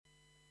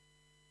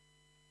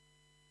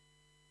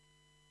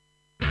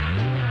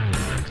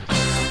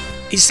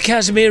It's the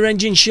Casimir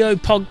Engine Show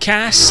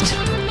podcast.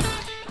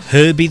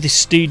 Herbie the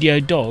studio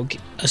dog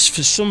has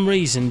for some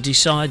reason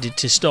decided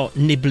to start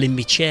nibbling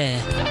my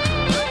chair.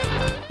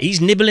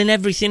 He's nibbling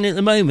everything at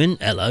the moment.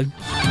 Hello.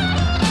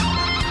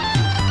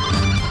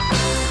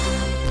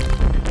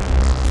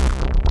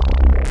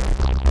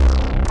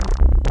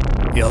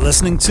 You're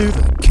listening to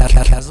the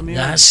Casimir.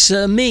 That's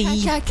me.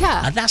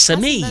 That's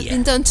me. Hasn't that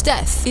been done to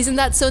death? Isn't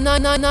that so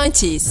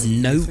 90s?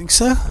 No. You think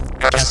so?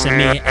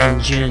 Casimir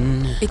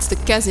Engine. It's the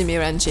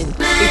Casimir engine.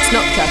 It's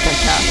not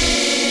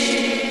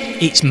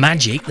KKK. It's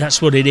magic,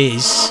 that's what it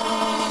is.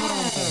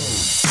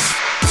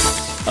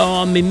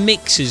 Oh, my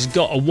mixer's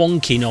got a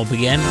wonky knob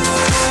again.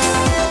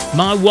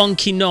 My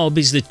wonky knob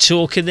is the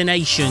talk of the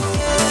nation.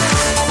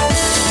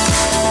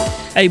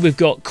 Hey, we've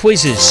got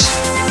quizzes,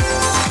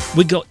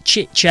 we've got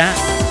chit chat,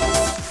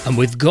 and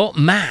we've got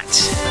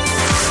Matt.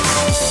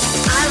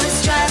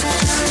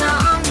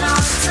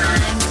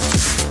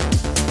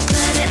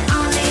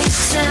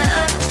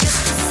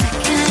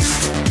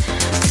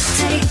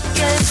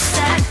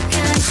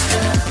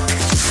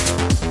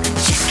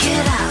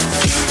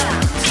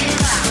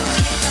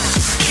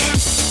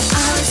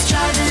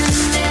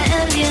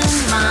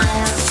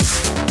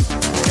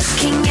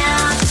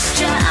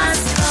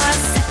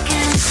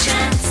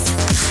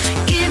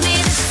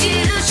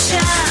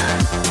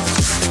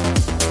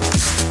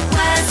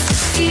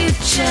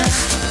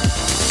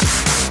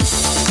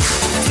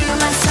 Threw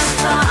myself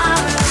far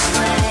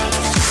away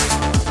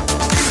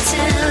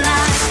until I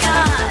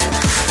got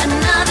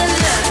another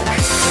look.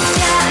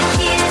 Yeah,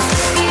 here's the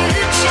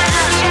future.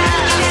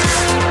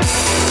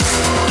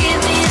 Give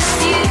me the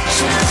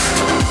future.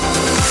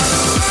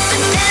 I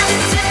never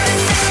took a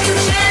second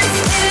chance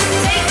to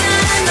take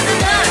another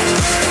look.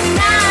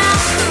 Now,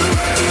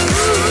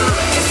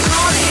 it's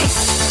calling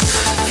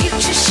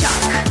future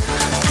shock,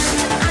 and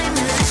I'm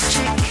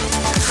electric.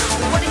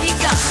 What have you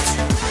got?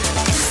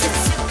 Is it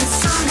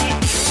supersonic?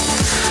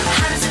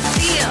 How does it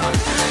feel?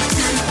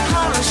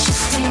 Temporal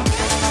shifting.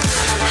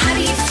 How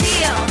do you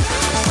feel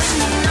when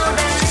you know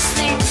they're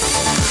listening?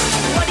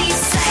 What do you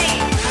say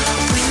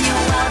when your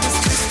world is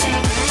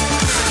twisting?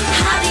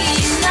 How do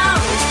you know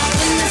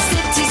when the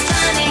city's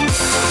burning?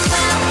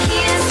 Well,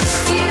 here's the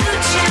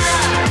future.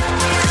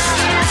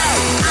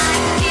 I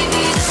give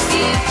you the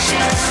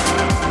future.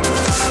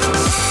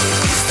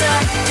 'Cause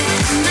I've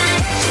been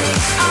magic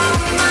all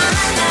my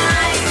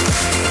life.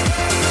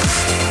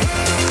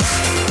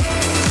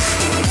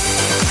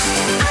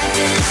 I've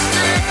been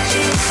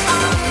magic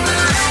all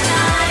my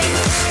life.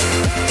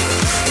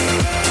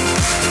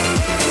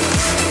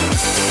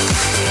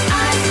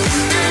 I've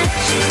been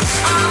magic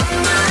all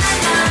my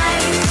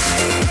life.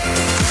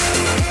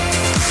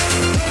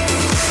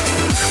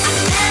 I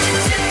never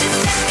took a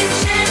second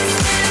chance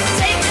to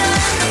take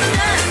another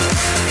look.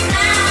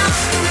 Now,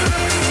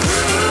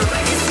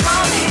 it's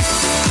falling.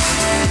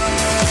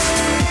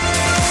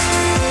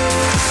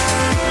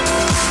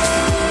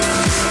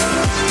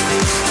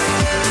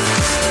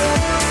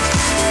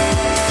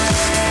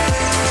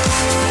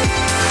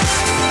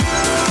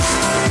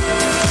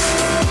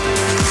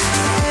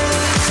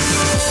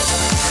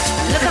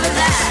 Look over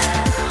there.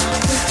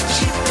 Would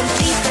you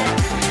believe it?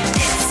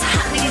 It's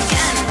happening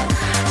again.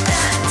 The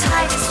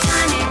tide is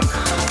turning.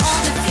 All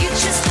the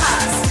future's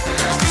past.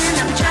 And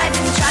I'm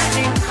driving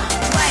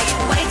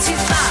way too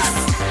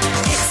fast.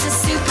 It's a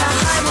super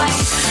highway.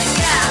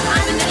 Yeah,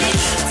 I'm in the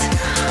lead.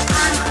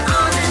 I'm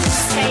on an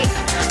escape.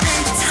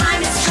 And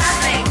time is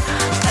traveling.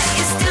 But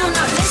you're still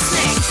not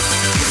listening.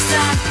 'Cause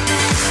I've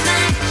been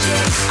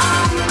magic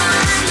all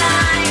my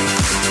life.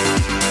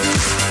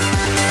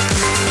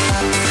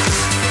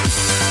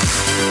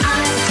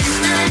 I've been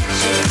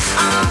magic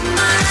all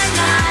my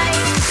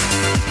life.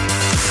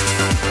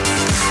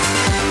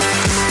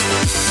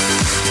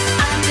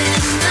 I've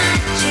been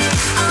magic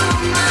all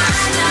my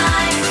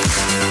life.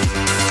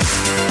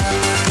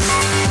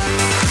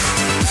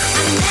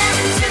 I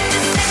never took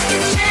a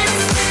second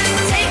chance to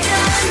take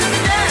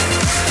another look.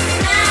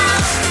 Now,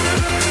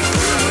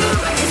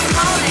 it's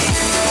falling.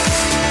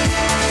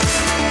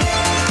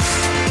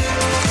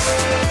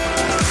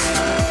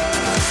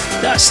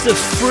 That's the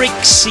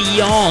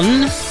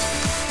Frixion.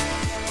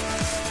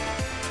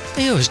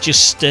 I was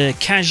just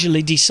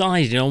casually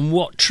deciding on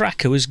what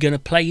track I was going to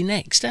play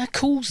next. How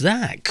cool's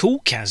that? Cool,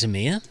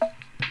 Casimir.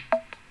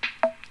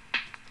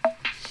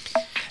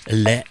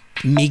 Let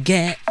me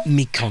get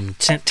me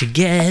content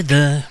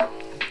together.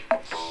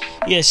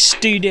 Yes,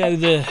 Studio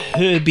the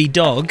Herbie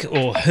Dog,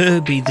 or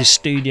Herbie the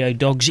Studio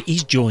Dogs,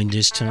 he's joined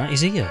us tonight.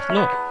 He's here.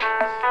 Look.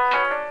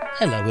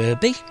 Hello,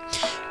 Herbie.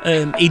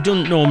 He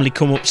doesn't normally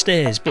come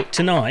upstairs, but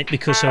tonight,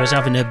 because I was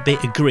having a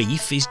bit of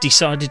grief, he's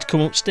decided to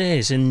come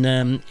upstairs,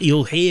 and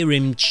you'll hear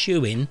him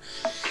chewing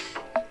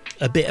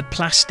a bit of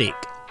plastic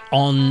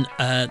on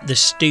the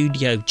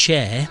studio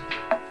chair,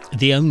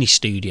 the only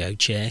studio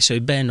chair, so he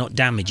better not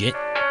damage it,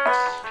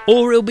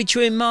 or he'll be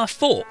chewing my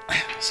foot.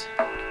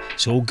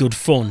 It's all good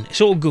fun.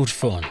 It's all good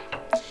fun.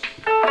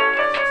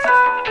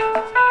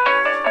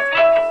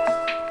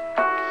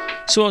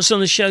 So what's on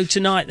the show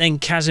tonight then,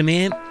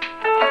 Casimir?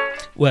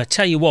 Well, I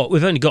tell you what,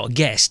 we've only got a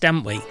guest,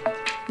 haven't we?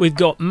 We've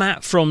got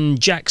Matt from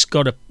Jack's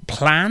Got a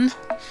Plan.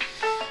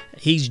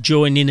 He's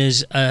joining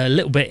us a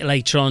little bit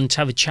later on to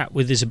have a chat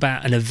with us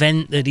about an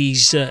event that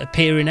he's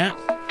appearing at.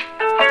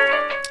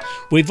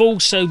 We've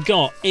also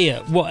got here,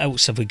 what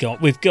else have we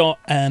got? We've got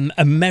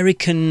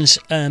Americans.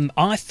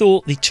 I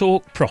thought they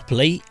talk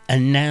properly,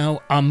 and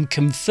now I'm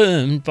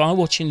confirmed by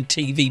watching a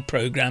TV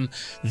programme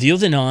the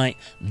other night,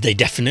 they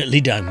definitely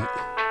don't.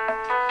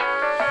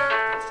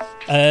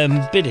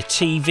 Bit of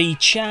TV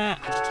chat.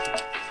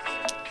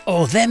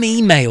 Oh, them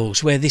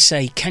emails where they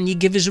say, can you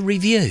give us a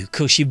review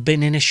because you've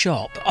been in a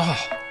shop? Oh,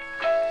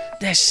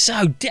 they're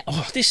so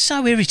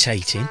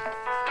irritating.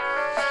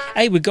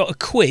 Hey, we've got a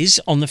quiz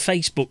on the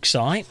Facebook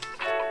site.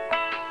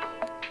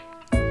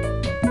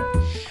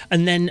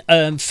 And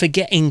then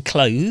forgetting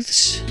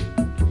clothes,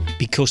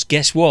 because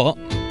guess what?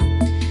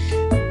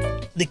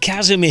 The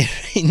Casimir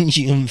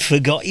Indian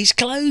forgot his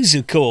clothes,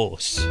 of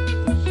course.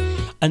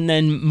 And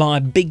then my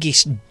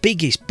biggest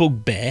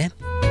bugbear,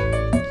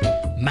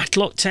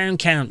 Matlock Town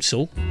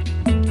Council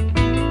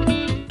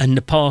and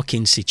the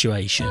parking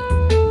situation.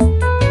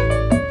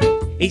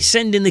 It's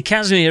sending the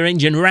Casimir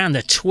engine around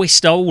the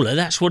twist-oler,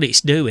 that's what it's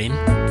doing.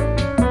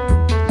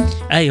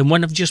 Hey, and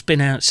when I've just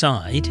been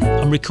outside,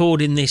 I'm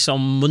recording this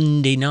on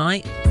Monday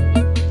night,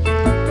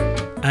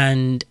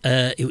 and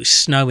it was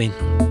snowing.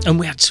 And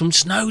we had some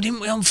snow, didn't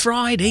we, on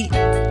Friday?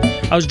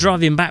 I was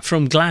driving back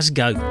from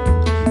Glasgow,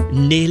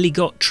 nearly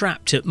got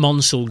trapped at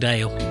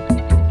Monsaldale.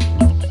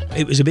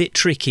 It was a bit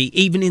tricky,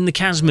 even in the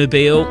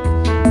Casmobile.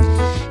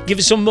 Give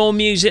us some more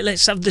music.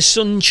 Let's have the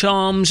Sun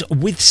Charms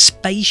with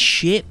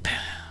Spaceship.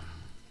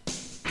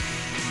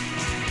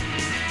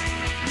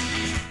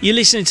 You're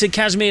listening to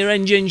Casimir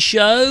Engine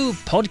Show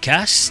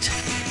podcast.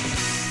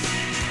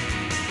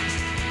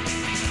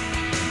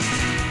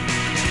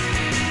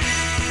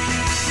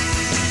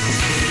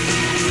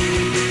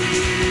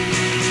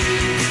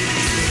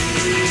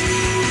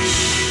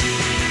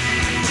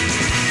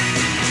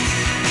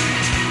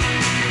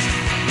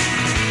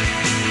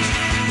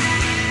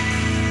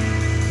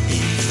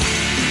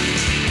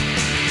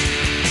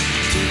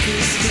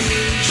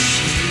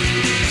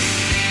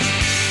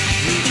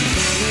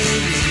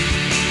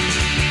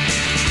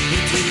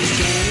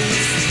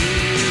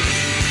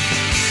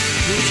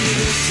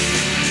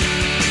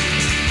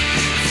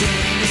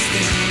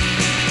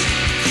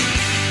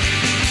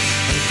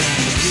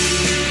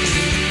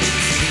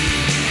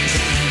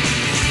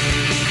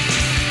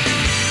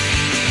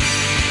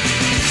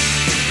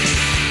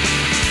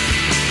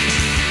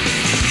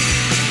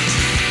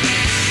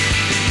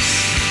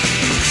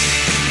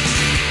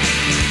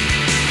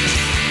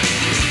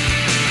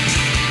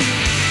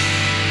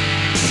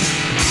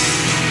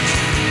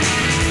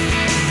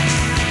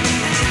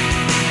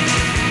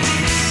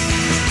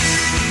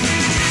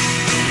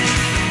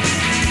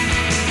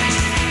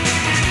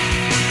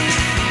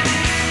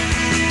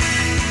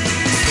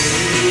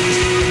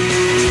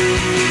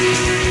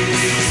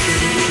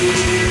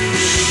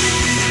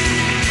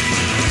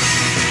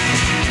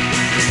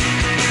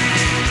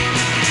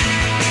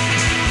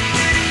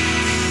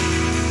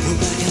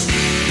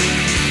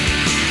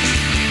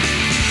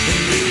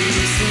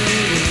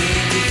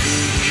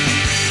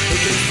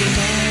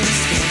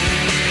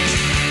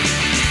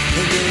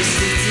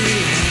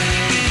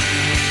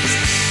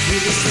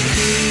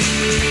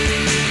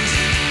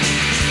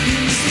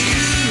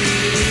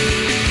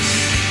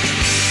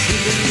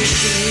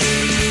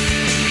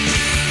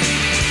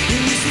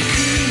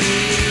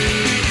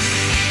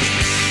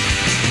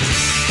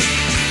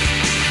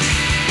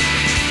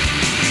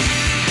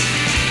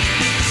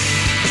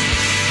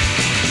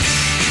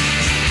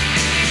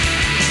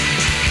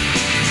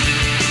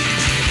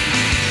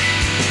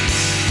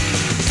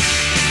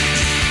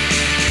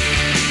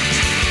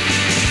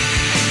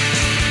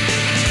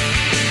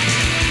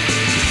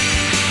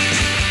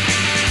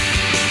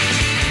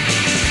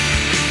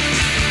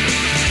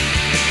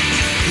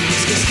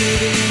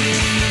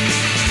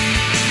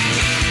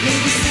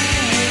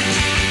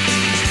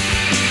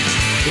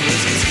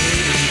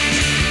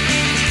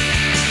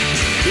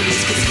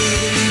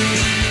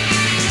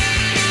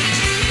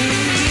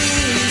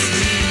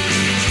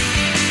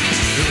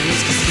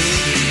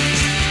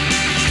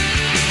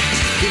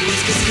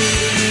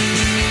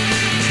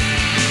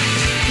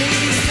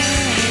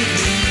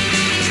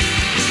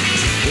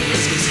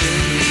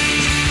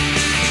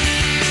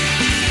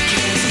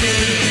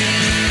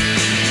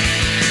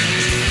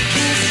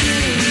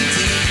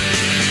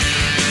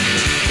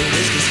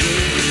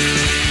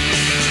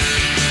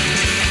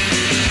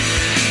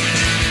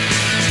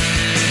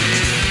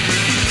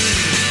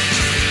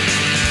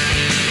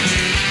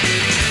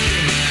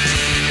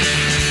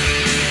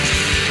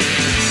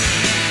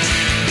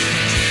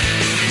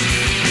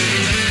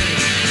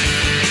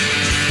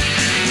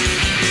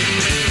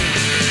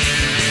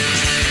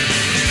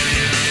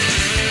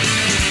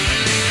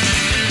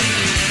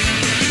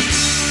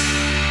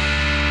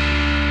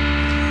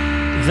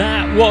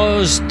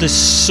 Was the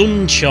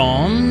Sun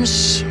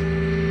Charms.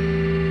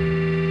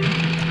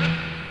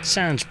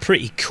 Sounds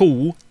pretty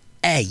cool,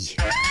 eh?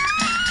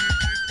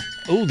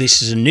 Oh,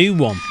 this is a new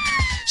one.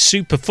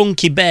 Super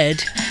funky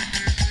bed.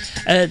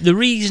 The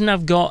reason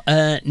I've got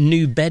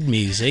new bed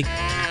music,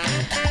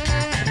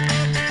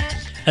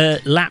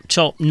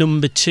 laptop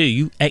number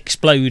 2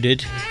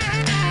 exploded.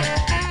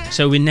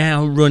 So we're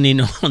now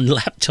running on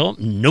laptop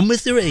number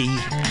 3.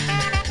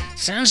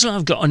 Sounds like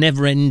I've got a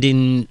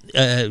never-ending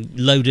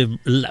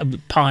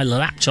pile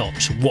of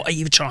laptops. What are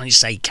you trying to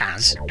say,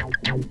 Kaz?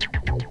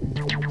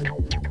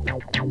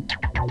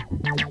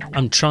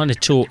 I'm trying to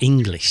talk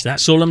English.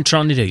 That's all I'm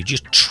trying to do.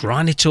 Just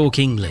trying to talk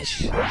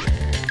English.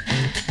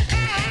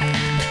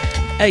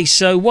 Hey,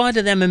 so why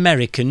do them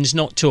Americans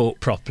not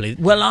talk properly?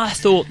 Well, I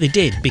thought they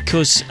did,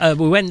 because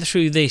we went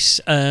through this,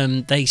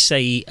 they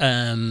say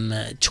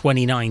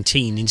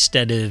 2019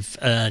 instead of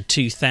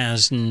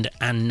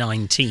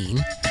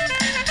 2019.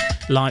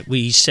 Like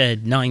we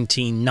said,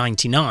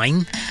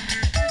 1999.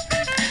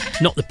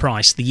 Not the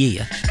price, the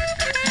year.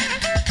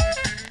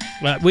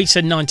 Well, we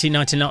said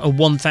 1999 or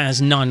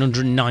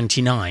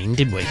 1999,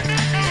 didn't we?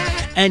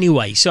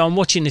 Anyway, so I'm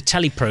watching a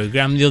telly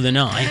programme the other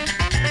night.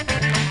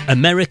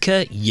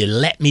 America, you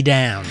let me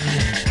down.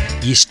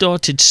 You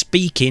started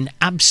speaking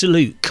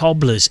absolute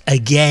cobblers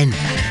again.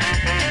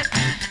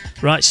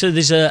 Right, so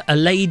there's a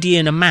lady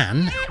and a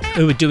man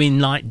who are doing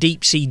like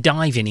deep sea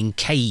diving in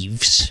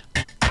caves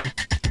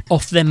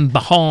off them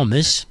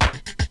Bahamas.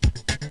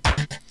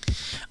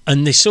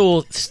 And they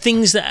saw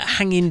things that are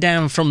hanging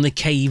down from the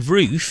cave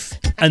roof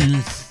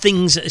and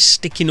things that are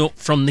sticking up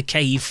from the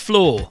cave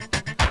floor.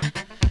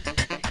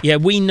 Yeah,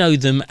 we know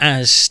them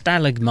as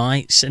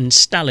stalagmites and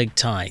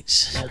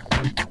stalactites.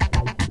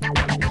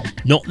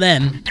 Not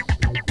them.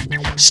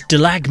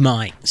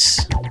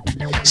 Stalagmites.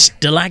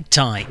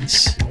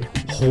 Stalactites.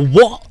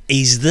 What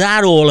is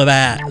that all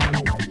about?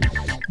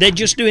 They're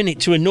just doing it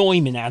to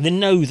annoy me now. They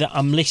know that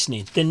I'm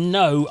listening. They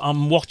know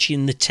I'm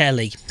watching the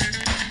telly.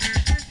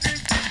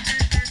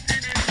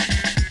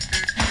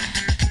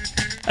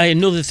 Hey,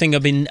 another thing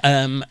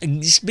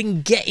it's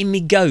been getting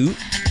me goat.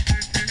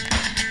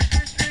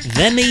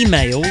 Them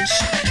emails.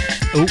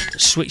 Oh,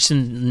 switch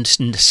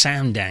the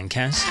sound down,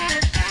 Kaz.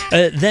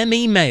 Them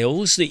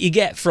emails that you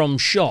get from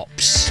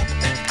shops.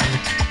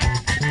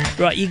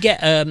 Right, you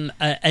get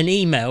an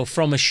email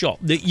from a shop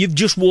that you've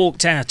just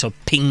walked out of.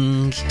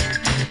 Ping.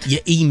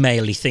 Your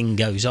emaily thing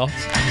goes off.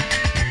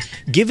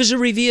 Give us a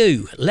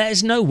review. Let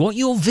us know what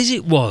your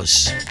visit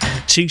was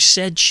to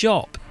said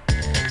shop.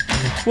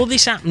 Well,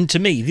 this happened to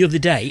me the other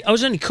day. I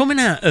was only coming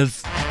out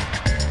of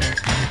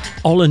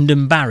Holland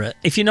and Barrett.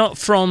 If you're not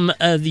from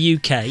the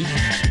UK,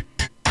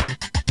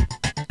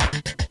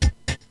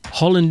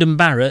 Holland and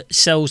Barrett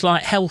sells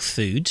like health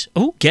foods.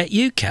 Oh, get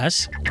you,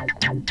 Kaz.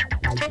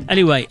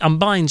 Anyway, I'm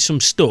buying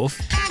some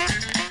stuff.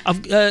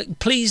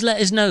 Please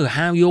let us know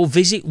how your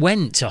visit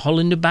went to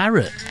Holland and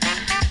Barrett.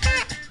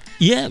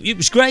 Yeah, it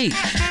was great.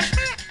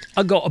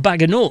 I got a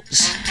bag of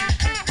nuts.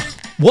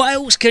 What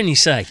else can you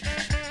say?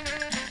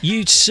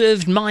 You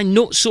served my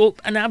nuts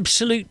up an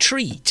absolute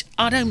treat.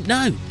 I don't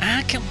know.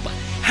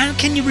 How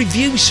can you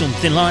review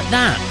something like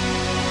that?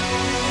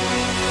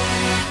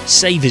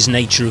 Saviour's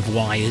nature of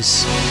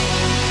wires.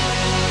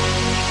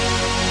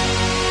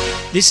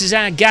 This is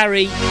our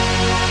Gary.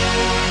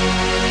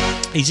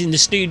 He's in the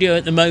studio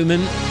at the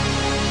moment,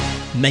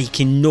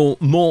 making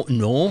more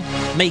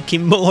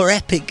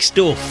epic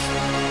stuff.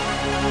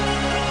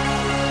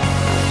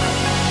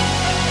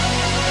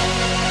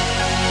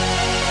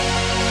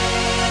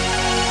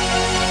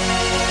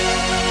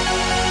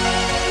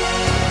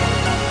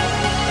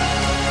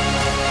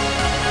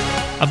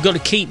 I've got to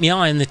keep my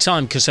eye on the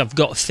time because I've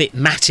got to fit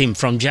Matt in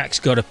from Jack's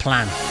Got a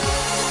Plan.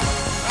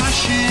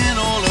 Rushing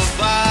all the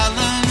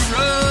violent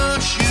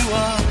rush you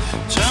are,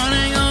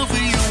 turning over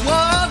your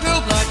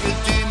wardrobe like a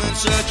demon,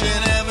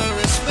 searching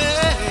every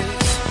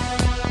space,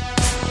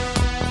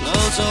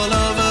 clothes all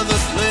over the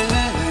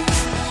place.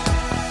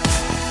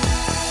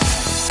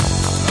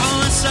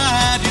 Throw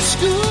aside your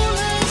school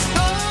and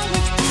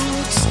college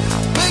books,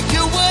 make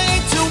your way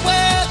to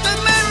where the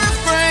mirror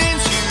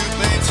frames you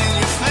painting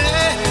your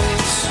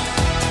face,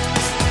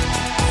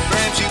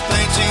 frames you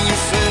painting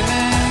your face.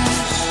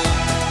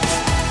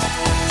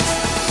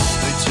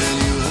 They tell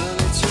you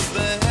early to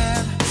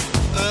bed,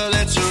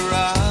 early to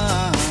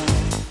rise.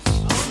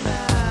 Oh,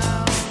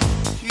 now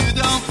you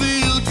don't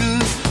feel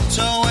good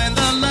towing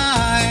the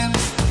line.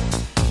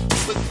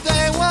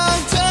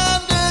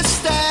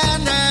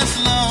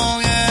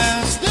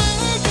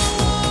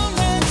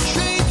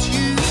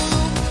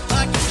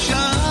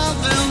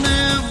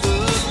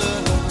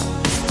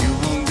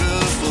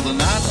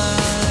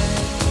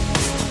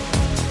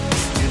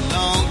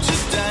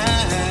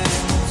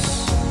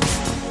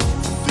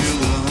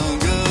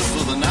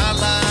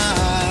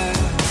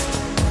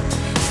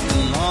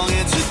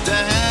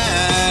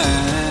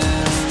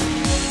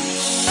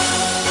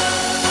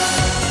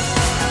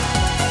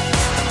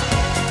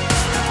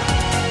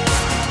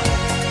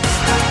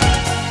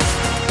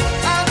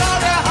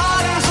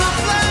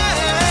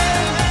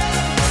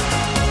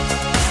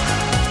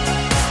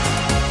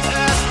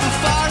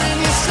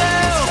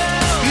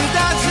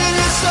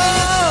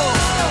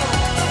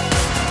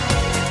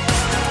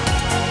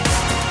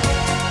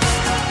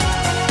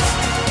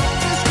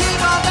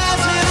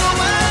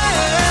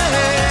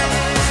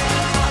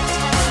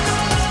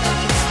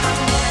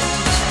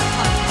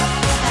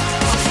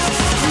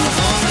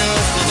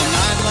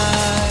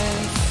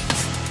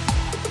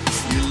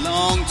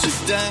 to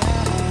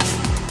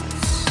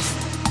dance.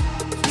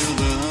 Feel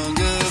the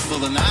hunger for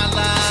the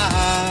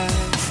nightlife.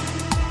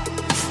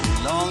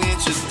 Longing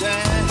to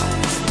dance.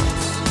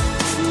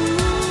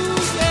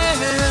 Ooh, yeah.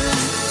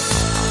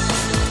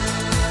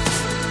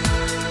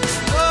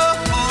 Oh,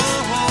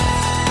 oh, oh.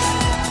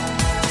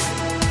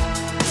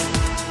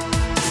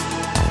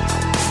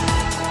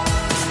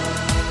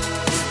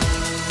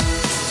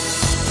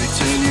 They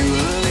tell you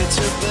early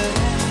to bed,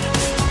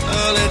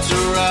 early to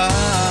rise.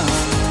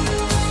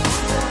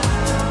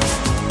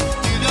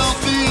 You don't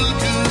feel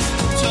good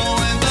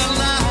towing the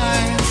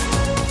line,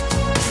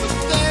 but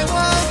they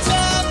won't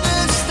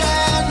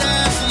understand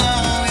as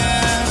long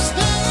as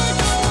they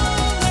go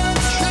on and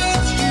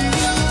treat you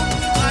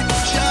like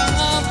a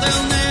child.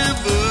 They'll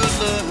never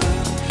learn.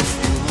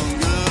 You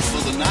hunger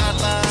for the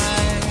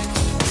nightlife.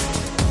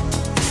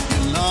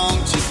 You long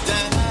to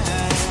dance.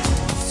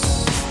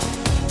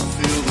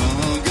 Feel the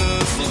hunger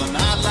for the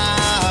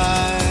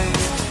nightlife.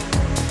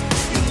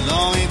 You're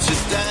longing to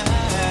dance.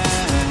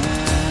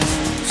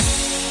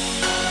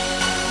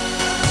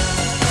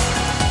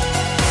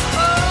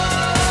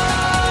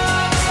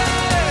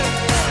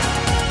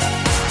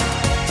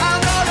 I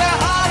know their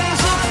heart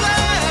is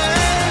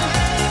aflame.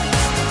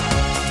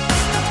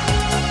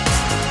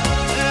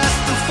 At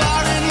the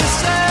fire in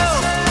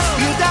yourself,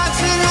 you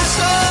dance in your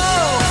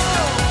soul.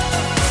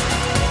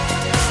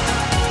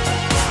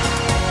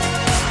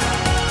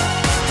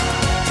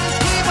 Just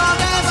keep on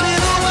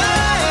dancing away.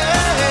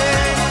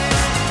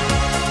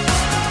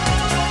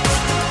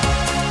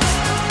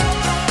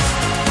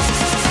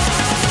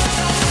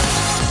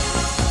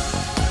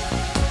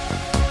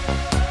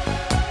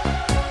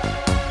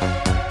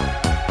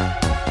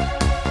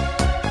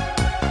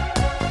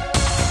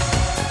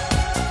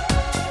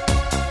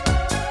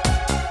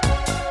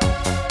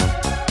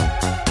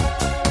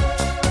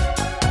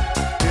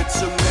 It's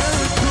a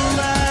miracle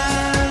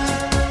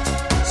land.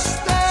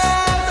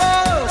 Stand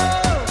up,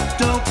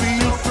 don't be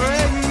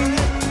afraid.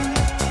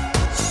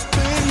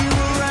 Spin you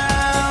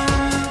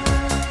around.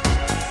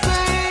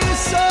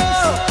 Face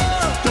up,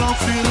 don't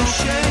feel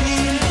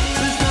ashamed.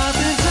 There's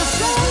nothing to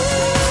say.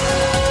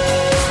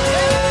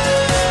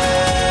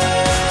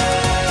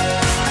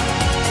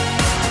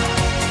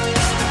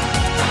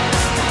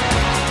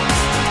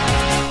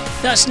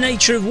 That's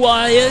Nature of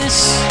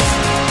Wires.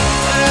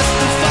 Let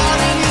the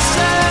fire in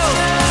yourself.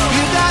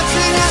 You dance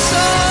in your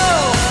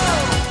soul.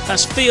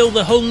 That's Feel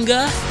the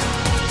Hunger.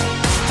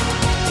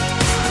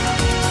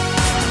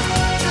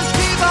 Just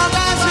keep on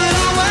dancing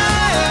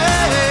away.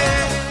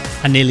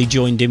 I nearly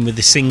joined in with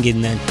the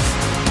singing then.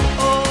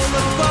 Oh,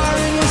 the fire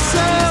in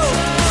yourself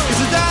is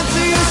a dance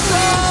in your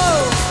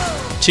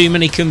soul. Too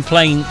many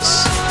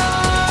complaints.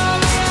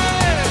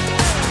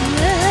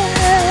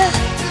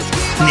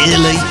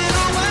 Nearly.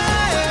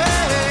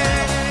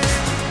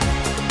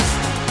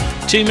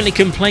 Too many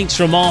complaints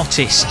from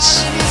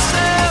artists.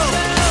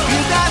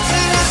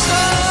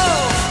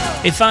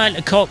 If I had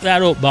to cock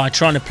that up by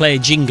trying to play a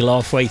jingle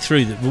halfway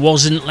through that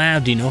wasn't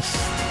loud enough,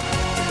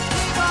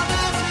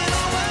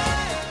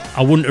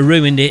 I wouldn't have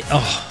ruined it.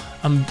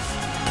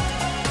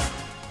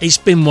 It's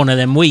been one of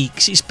them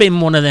weeks. It's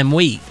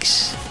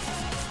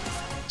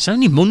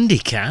only Monday,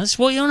 Kaz.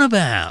 What are you on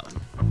about?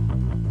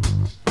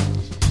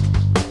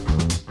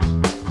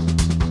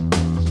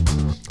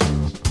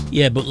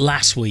 Yeah, but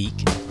last week.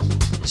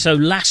 So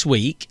last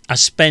week, I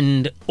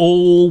spent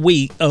all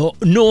week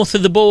north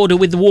of the border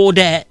with the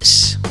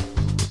Wardettes.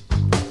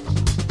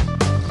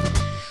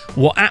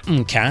 What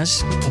happened,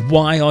 Kaz?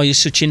 Why are you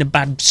such in a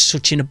bad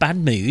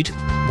mood?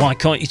 Why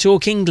can't you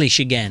talk English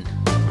again?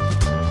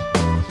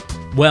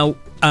 Well,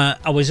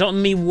 I was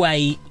on my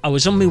way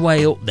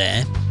up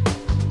there.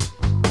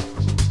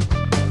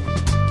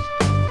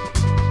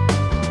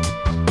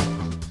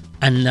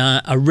 And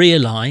I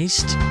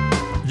realised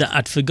that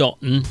I'd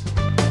forgotten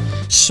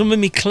some of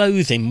my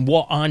clothing,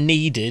 what I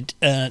needed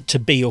to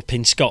be up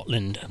in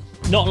Scotland.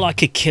 Not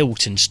like a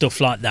kilt and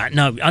stuff like that.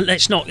 No,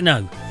 let's not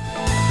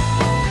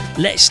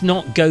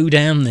go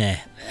down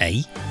there,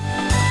 eh?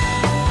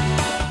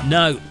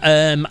 No,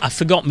 I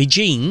forgot my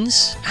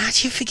jeans. How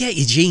do you forget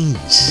your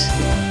jeans?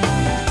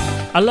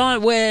 I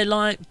wear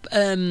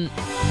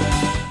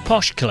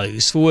posh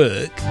clothes for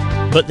work,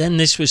 but then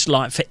this was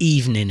like for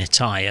evening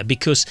attire,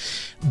 because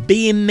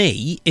being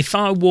me, if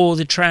I wore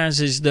the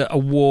trousers that I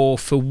wore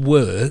for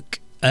work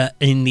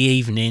in the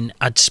evening,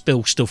 I'd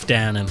spill stuff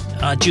down them.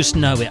 I just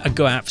know it. I'd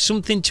go out for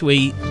something to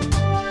eat.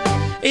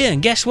 Yeah,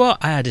 and guess what?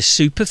 I had a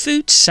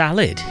superfood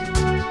salad.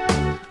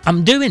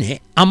 I'm doing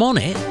it. I'm on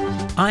it.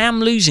 I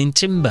am losing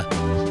timber.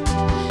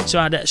 So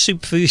I had a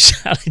superfood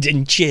salad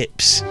and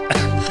chips.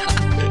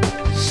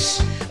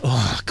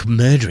 Oh, I could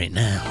murder it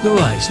now.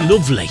 Oh, it's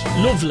lovely.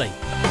 Lovely.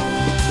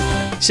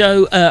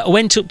 So I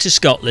went up to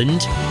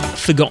Scotland,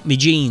 forgot my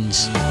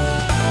jeans,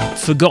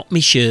 forgot my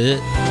shirt,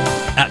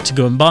 had to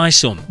go and buy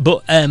some.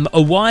 But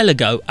a while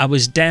ago, I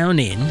was down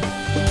in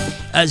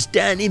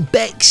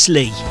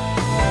Bexley.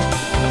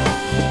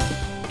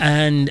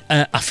 And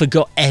I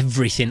forgot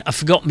everything. I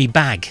forgot my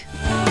bag.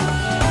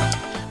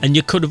 And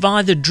you could have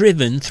either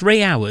driven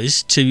 3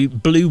 hours to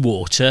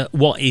Bluewater,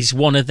 what is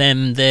one of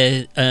them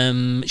their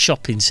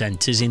shopping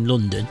centres in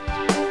London,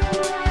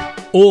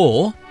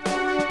 or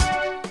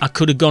I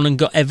could have gone and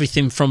got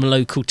everything from a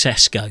local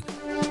Tesco.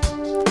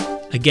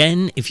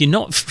 Again, if you're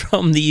not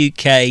from the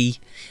UK,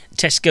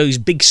 Tesco's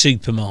big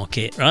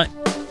supermarket, right?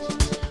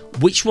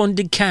 Which one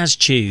did Kaz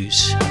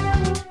choose?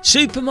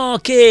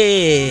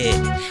 Supermarket!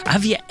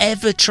 Have you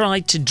ever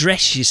tried to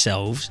dress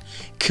yourselves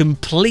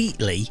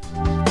completely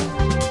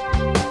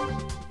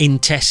in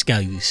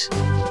Tesco's?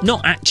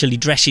 Not actually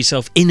dress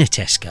yourself in a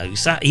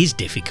Tesco's, that is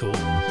difficult.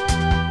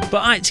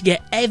 But I had to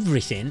get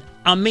everything,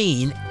 I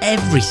mean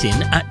everything.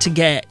 I had to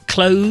get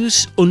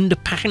clothes,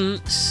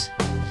 underpants,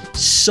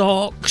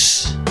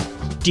 socks,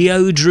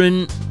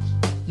 deodorant,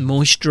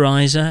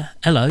 moisturiser,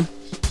 hello.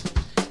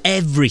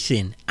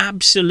 Everything,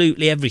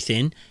 absolutely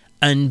everything.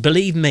 And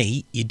believe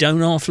me, you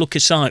don't half look a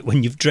sight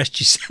when you've dressed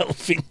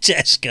yourself in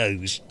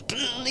Tesco's.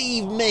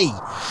 Believe me.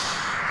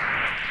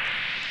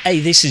 Hey,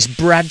 this is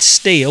Brad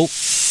Steele.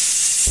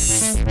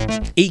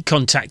 He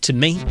contacted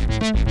me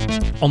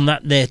on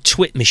that there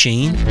Twit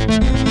machine.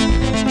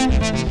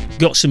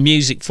 Got some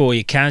music for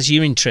you, Kaz.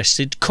 You're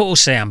interested? Of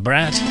course I am,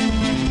 Brad.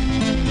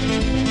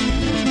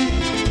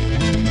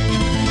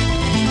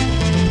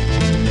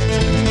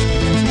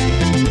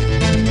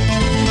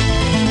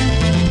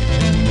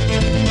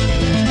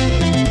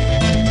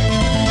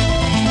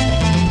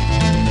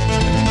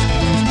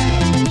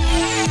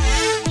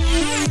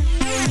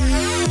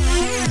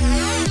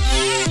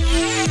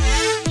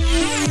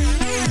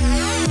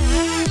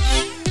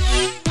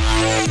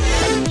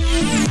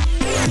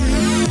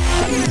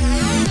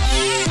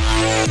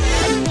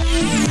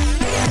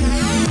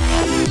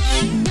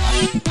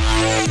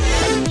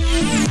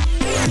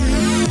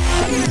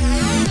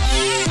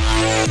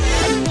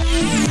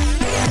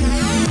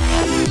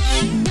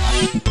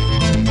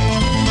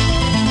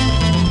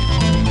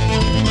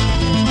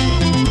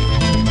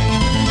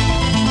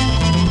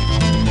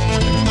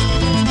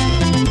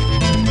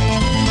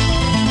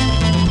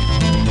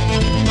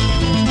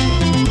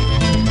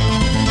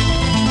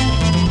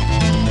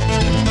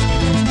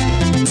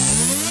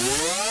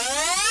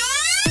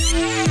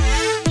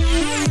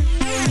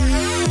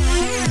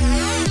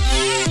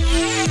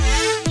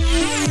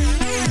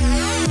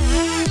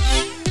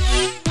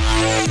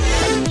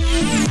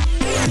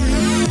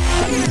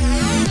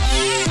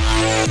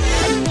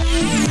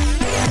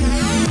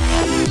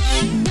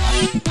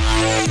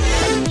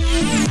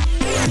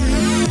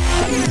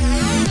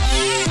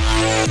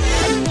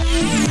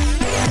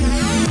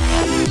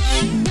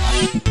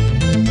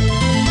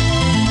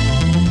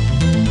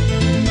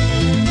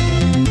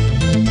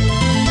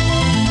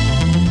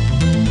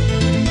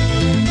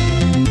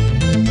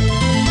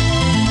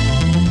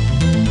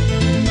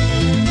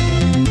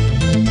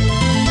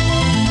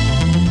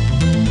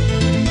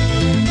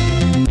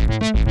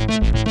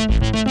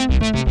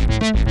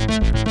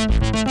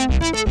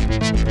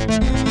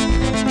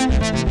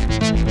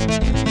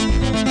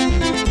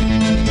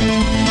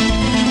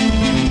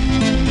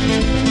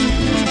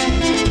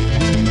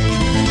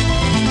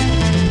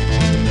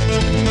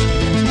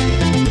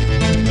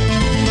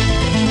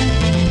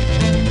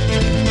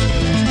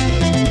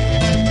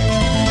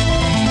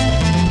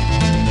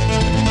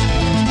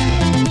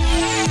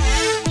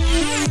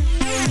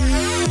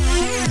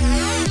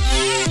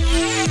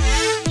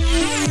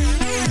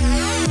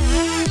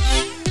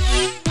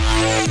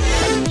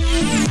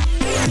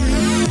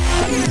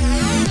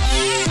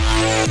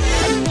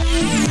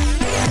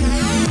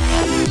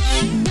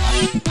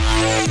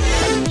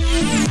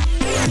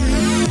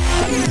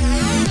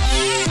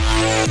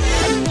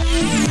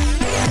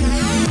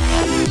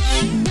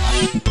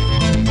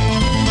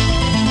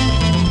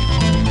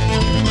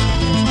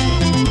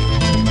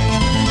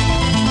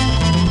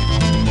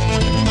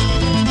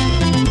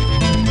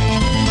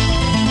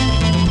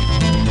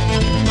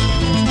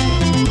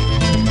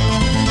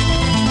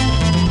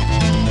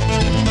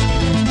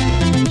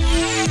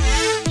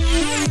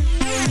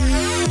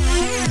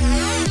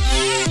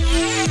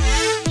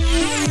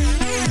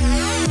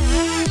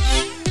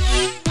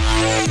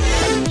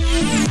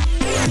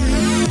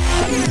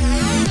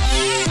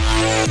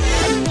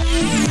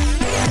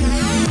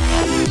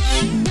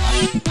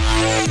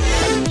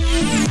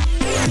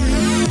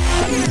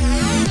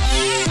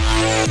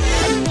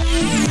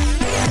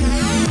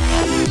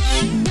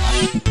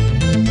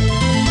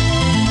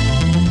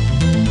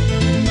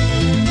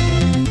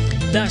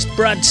 That's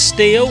Brad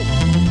Steele.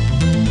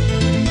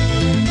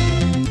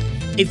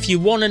 If you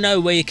want to know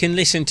where you can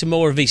listen to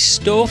more of his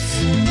stuff,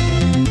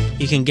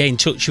 you can get in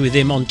touch with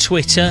him on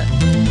Twitter.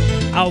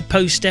 I'll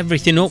post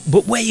everything up,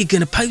 but where are you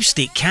going to post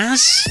it,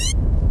 Kaz?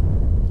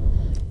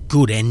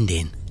 Good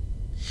ending.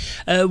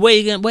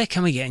 Where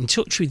can we get in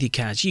touch with you,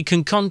 Kaz? You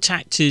can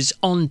contact us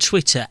on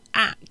Twitter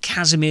at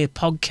Casimir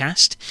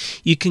Podcast.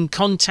 You can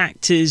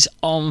contact us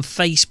on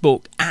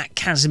Facebook at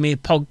Casimir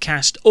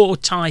Podcast, or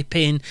type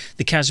in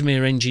the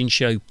Casimir Engine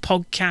Show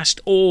Podcast,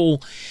 or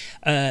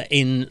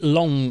in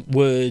long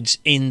words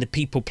in the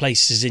people,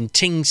 places and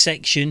things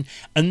section.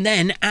 And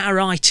then our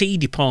IT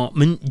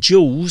department,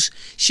 Jules,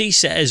 she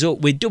set us up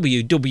with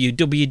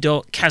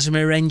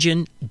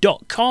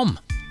www.casimirengine.com.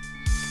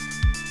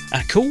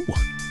 Cool.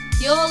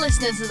 You're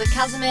listening to the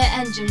Casimir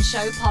Engine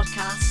Show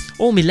podcast.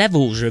 All my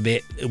levels are a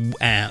bit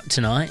out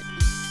tonight.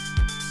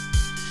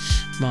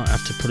 Might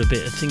have to put a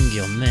bit of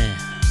thingy on there.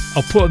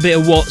 I'll put a bit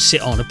of what's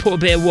it on.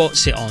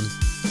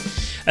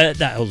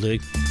 That'll do.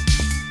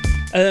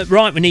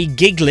 Right, we need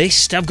gig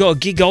list. I've got a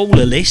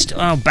gigola list.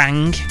 Oh,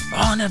 bang.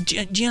 Oh, no,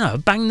 do you know,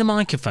 bang the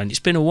microphone. It's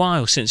been a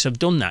while since I've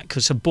done that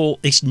because I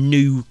bought this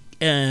new,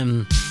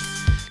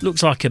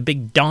 looks like a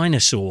big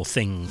dinosaur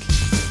thing.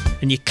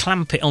 And you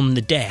clamp it on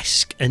the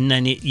desk and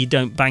then you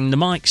don't bang the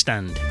mic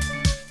stand.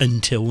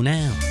 Until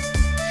now.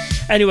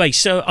 Anyway,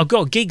 so I've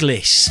got a gig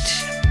list.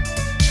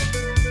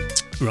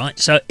 Right,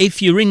 so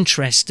if you're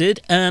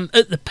interested,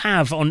 at the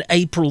PAV on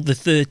April the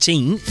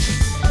 13th,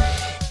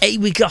 hey,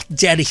 we got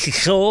Derek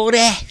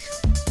Akora.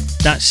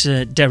 That's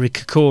a Derek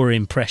Akora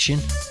impression.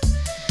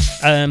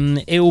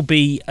 He'll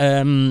be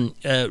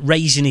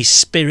raising his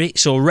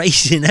spirits, or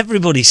raising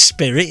everybody's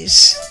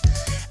spirits,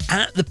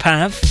 at the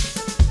PAV,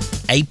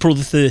 April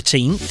the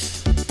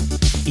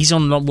 13th. He's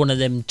on one of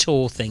them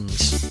tour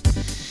things.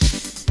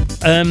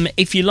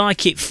 If you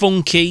like it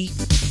funky,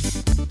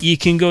 you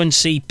can go and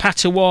see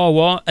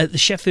Patawawa at the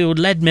Sheffield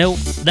Lead Mill.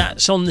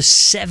 That's on the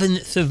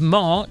 7th of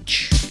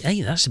March.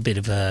 Hey, that's a bit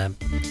of a...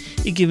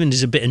 You're giving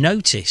us a bit of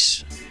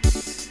notice.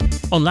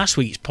 On last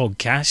week's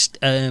podcast,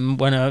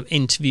 when I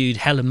interviewed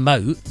Helen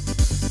Moat,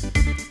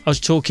 I was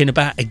talking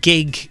about a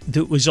gig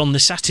that was on the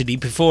Saturday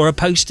before I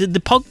posted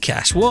the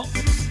podcast. What?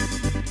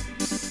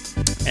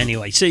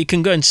 Anyway, so you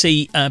can go and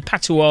see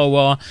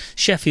Patawawa,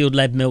 Sheffield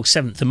Lead Mill,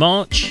 7th of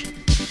March.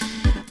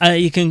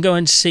 You can go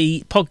and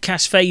see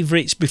podcast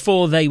favourites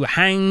Before They Were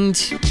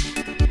Hanged.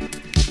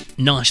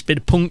 Nice bit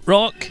of punk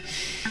rock.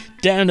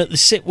 Down at the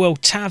Sitwell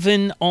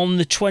Tavern on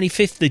the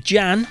 25th of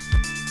Jan.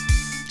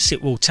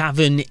 Sitwell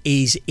Tavern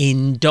is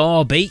in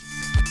Derby.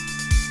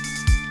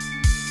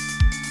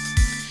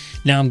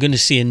 Now I'm going to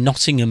see a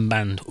Nottingham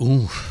band.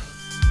 Ooh.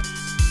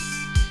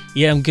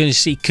 Yeah, I'm going to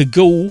see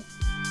Cagoule.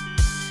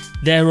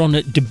 They're on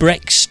at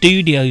Debrec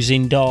Studios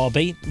in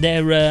Derby.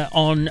 They're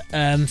on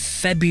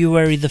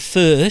February the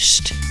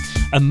 1st.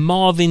 And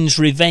Marvin's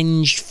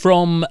Revenge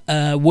from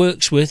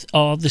Worksworth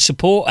are the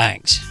support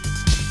act.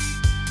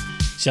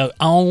 So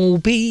I'll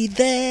be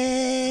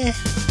there.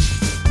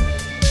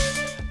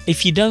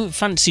 If you don't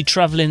fancy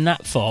travelling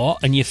that far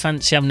and you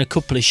fancy having a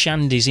couple of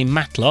shandies in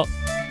Matlock,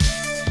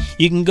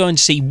 you can go and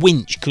see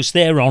Winch, because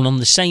they're on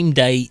the same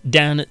day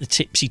down at the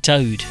Tipsy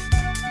Toad.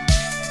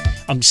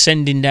 I'm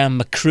sending down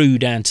my crew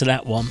down to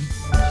that one.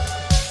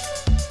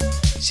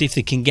 See if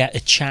they can get a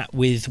chat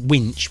with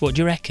Winch. What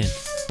do you reckon?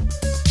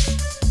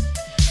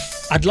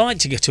 I'd like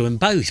to go to them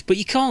both, but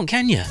you can't,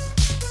 can you?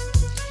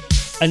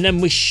 And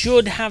then we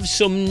should have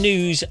some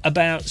news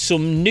about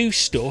some new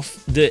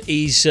stuff that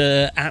is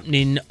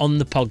happening on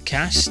the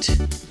podcast.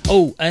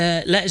 Oh,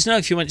 let us know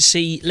if you want to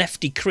see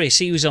Lefty Chris.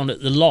 He was on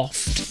at the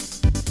Loft.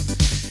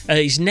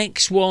 His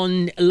next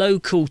one,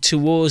 local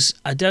to us,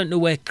 I don't know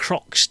where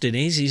Croxton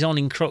is. He's on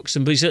in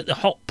Croxton, but he's at the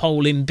Hot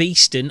Pole in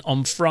Beeston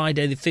on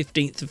Friday the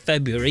 15th of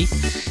February.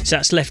 So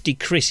that's Lefty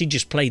Chris. He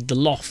just played the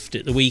Loft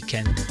at the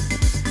weekend.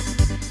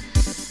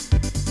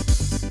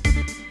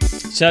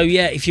 So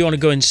yeah, if you want to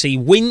go and see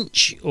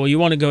Winch, or you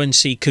want to go and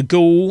see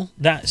Cagoule,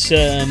 that's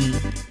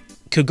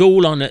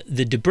Cagoule on at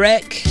the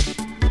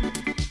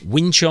Debrec,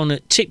 Winch on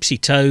at Tipsy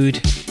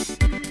Toad,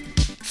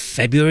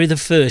 February the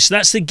 1st.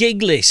 That's the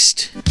gig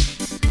list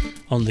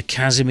on the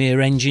Casimir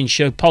Engine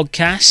Show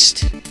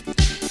podcast.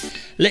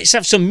 Let's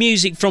have some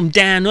music from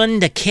Down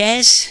Under,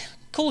 Kez.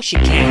 Of course you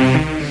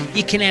can.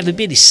 You can have a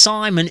bit of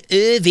Simon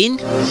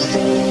Irving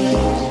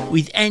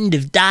with End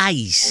of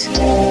Days.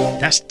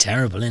 That's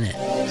terrible, isn't it?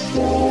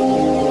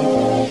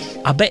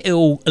 I bet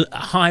he'll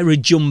hire a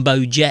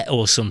jumbo jet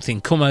or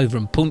something, come over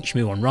and punch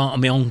me one right on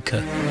my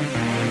honker.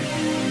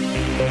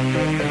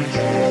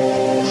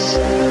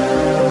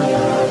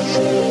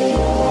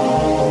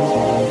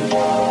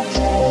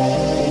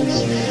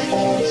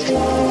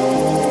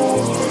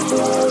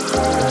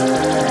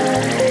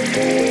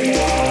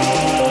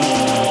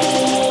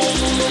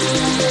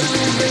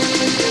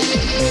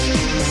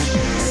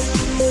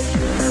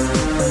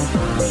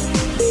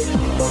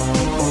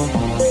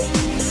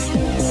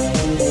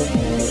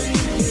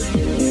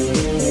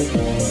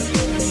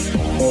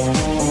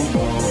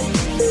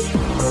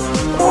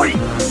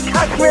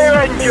 Casimir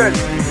Engine.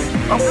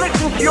 I've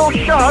listened to your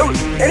show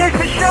and it's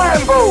a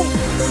shambles.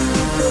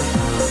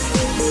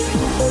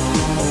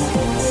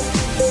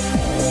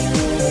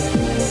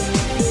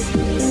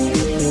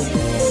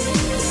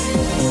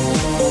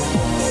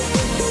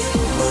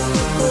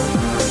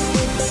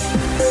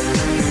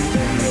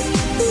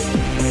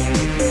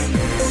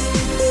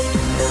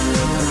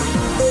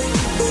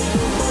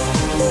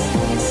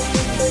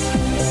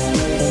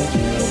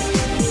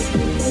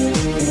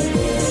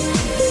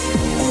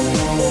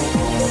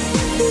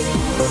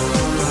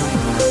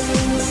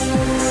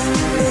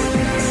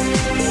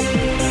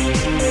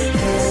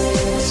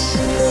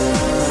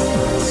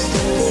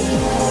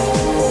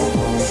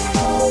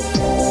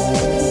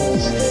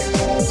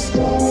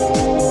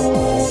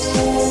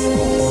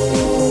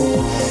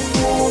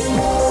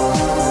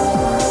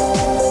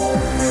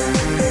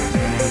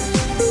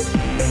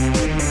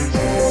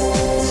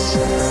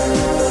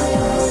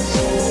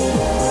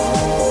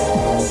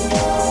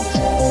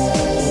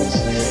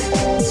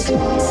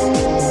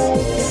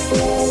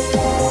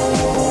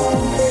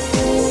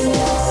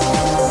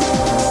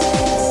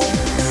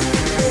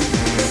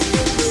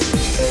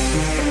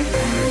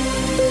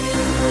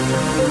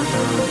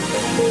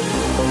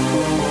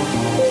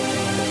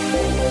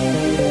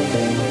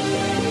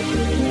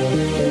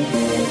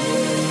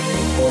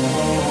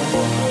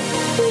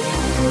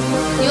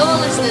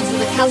 listening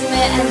to the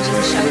Casimir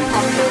Engine Show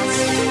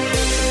podcast.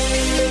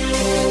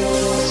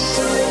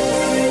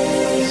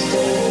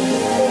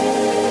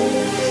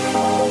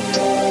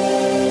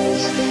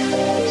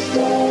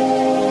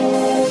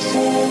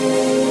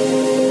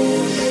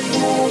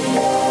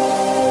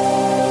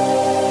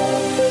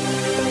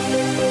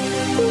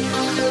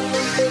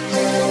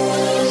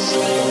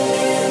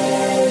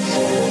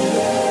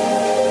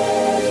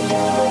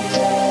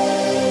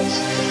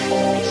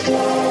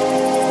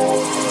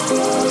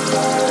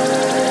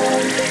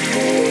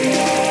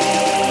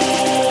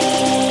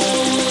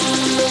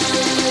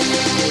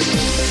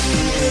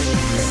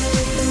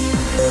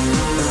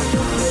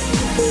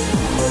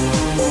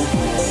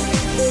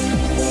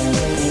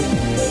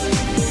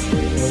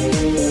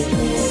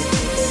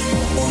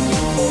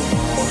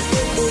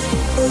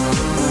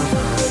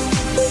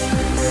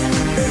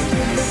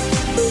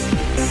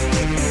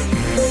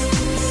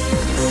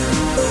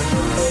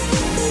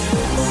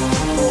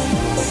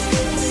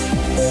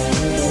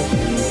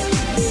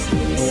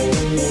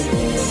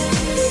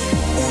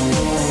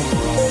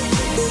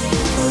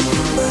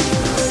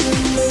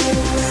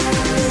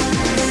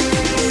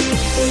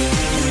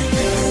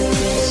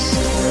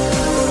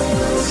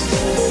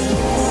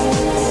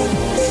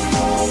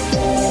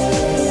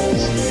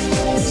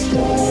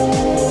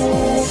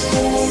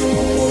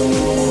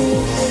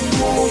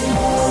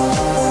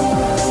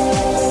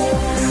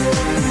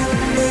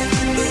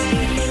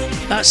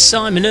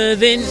 Simon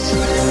Irving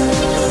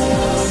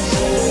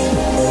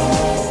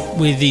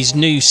with his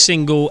new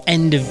single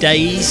End of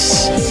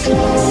Days.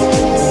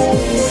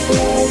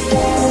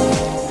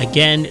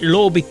 Again, it'll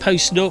all be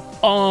posted up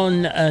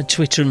on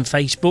Twitter and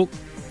Facebook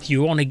if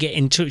you want to get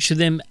in touch with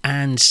him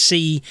and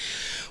see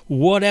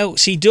what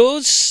else he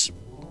does.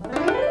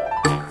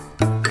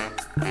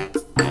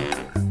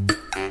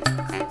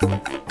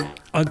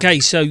 Okay,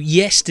 so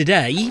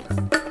yesterday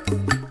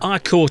I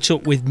caught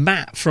up with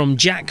Matt from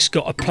Jack's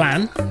Got a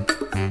Plan.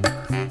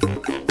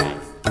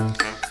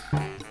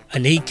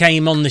 And he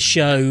came on the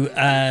show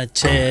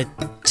to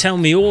tell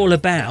me all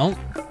about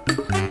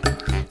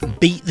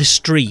Beat the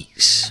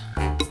Streets,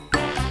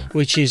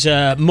 which is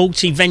a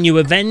multi-venue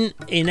event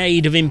in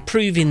aid of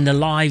improving the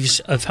lives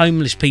of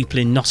homeless people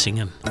in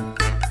Nottingham.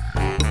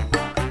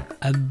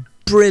 A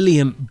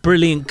brilliant,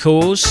 brilliant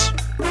cause.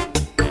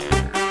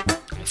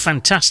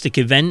 Fantastic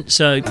event.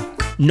 So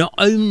not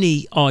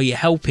only are you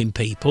helping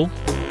people,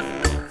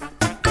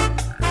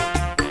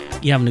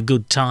 you're having a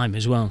good time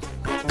as well.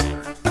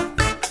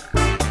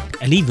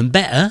 And even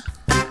better,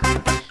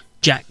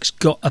 Jack's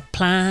got a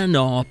plan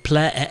or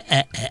playing.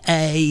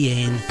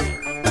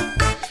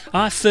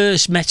 I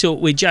first met up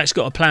with Jack's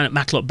Got a Plan at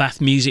Matlock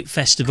Bath Music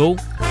Festival,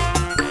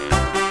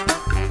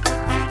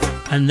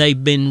 and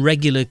they've been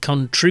regular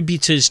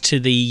contributors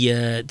to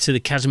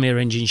the Casimir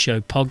Engine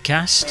Show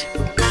podcast.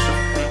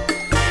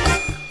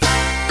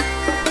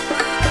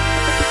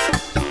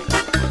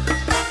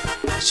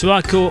 So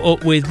I caught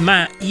up with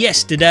Matt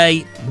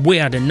yesterday. We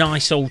had a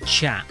nice old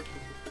chat.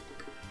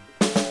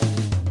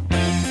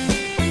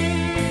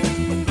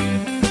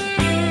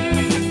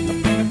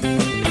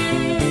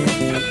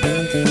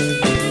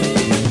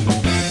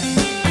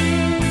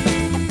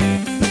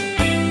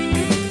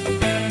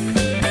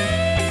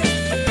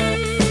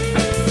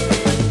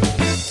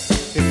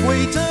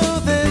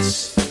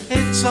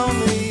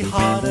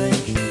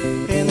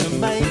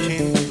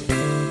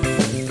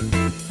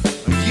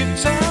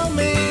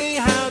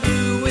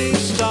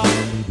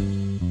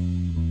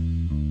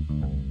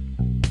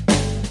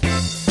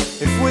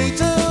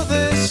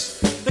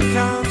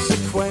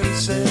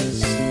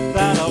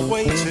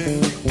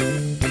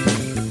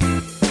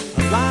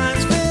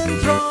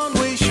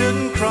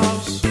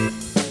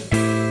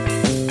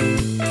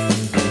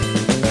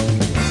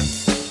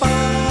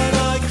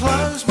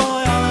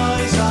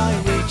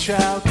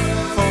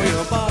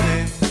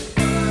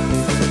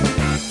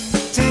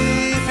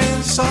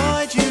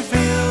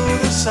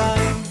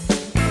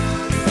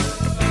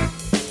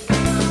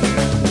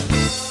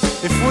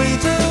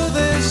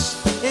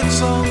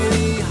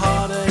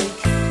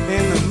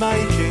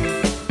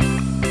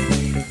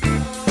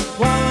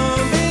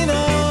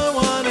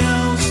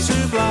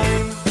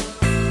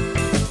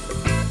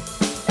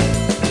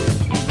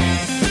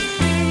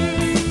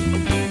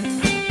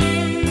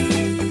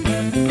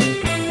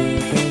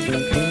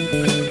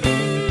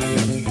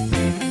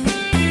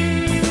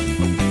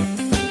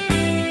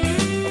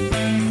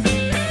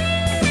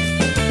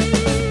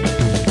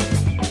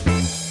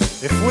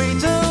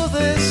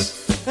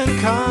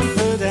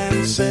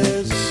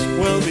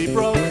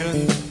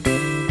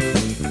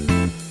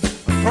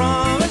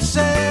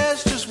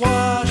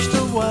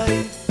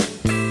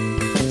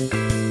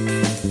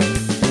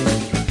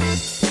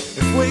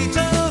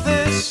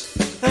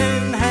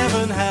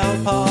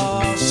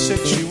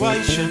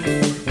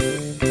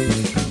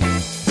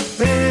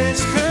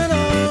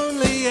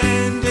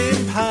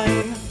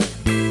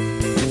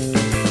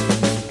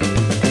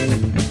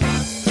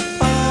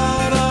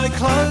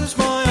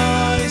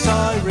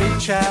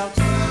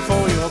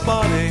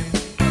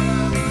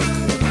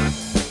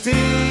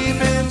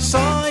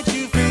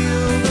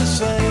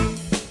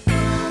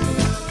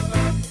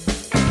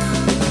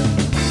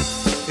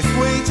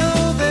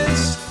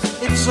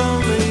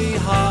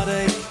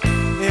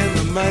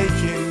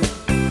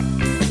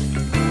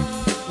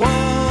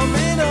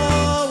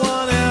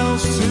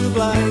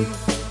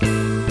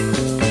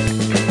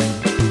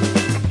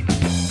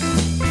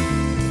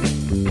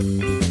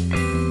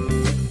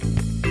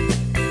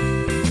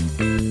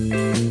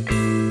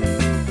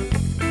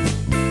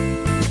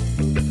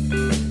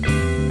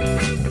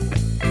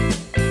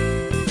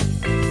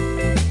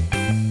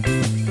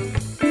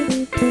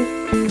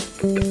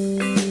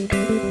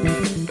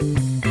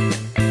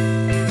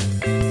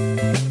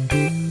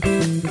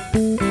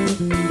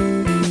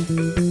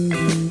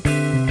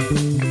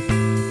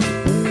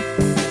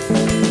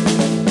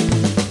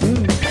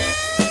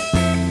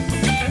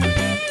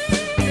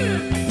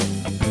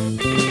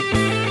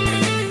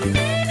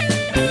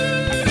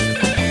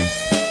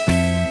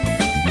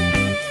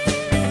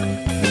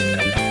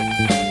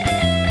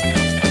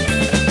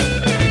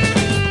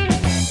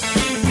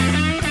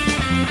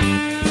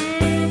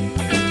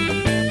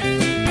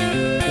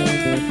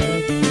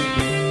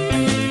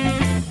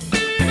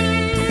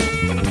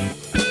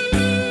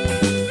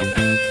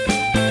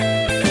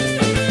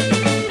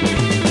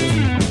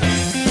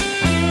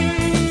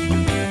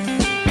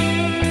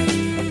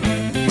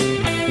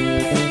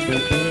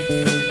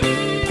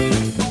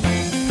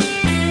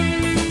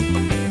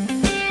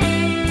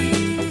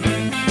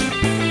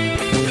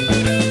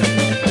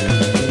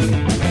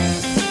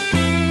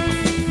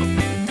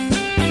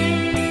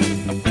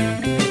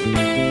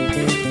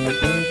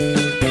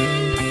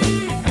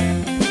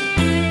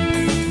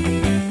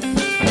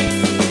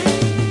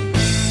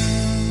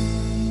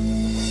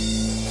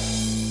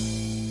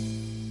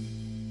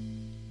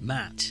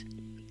 Matt.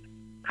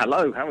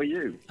 Hello, how are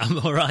you? I'm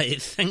all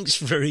right. Thanks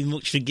very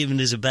much for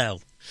giving us a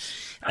bell.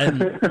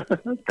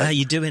 How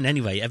you doing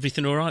anyway?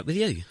 Everything all right with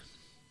you?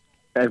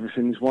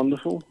 Everything's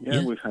wonderful.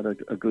 Yeah, we've had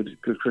a good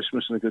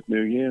Christmas and a good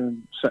New Year,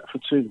 and set for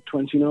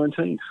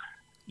 2019.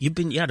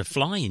 You had a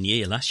flying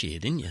year last year,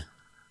 didn't you?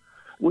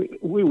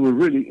 We were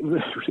really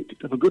did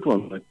have a good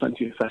one. We had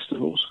plenty of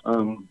festivals.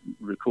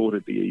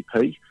 Recorded the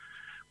EP,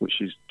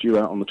 which is due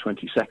out on the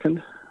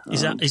 22nd.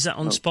 Is that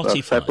on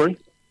Spotify? February.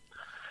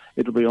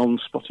 It'll be on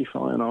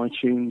Spotify and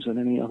iTunes and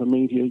any other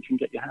media you can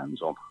get your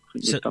hands on. I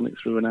think we've done it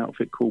through an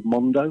outfit called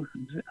Mondo.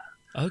 Is it?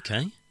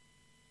 Okay.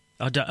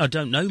 I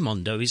don't know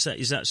Mondo. Is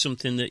that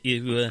something that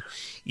you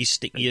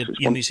stick your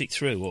music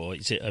through, or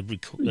is it a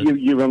record?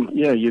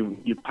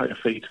 You pay a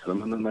fee to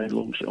them, and then they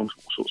launch it on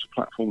all sorts of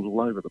platforms all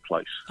over the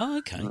place. Oh,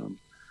 okay.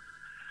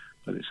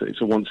 But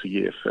it's a once a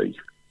year fee.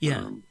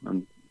 Yeah.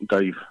 And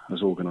Dave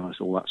has organised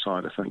all that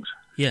side of things.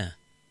 Yeah.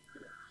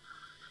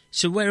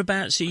 So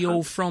whereabouts are you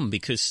all from?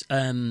 Because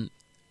who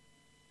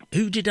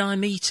did I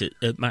meet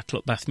at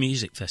Matlock Bath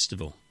Music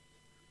Festival?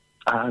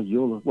 I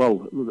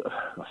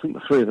think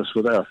the three of us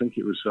were there. I think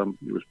it was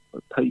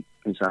Pete,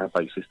 who's our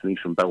bassist, and he's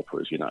from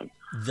Belper, as you know.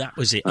 That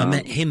was it. I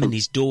met him and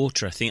his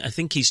daughter. I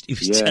think he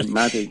was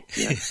Maddie.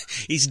 Yeah.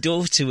 His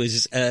daughter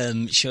was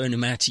showing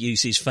him how to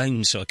use his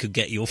phone so I could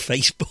get your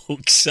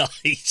Facebook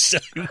site. So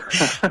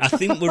I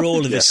think we're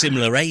all of a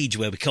similar age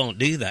where we can't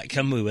do that,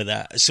 can we?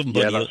 Without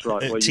somebody, that's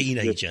right. a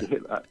teenager. You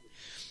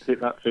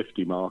hit that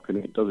 50 mark, and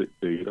it does it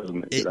do you,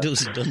 doesn't it? It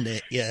does, doesn't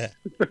it? Yeah.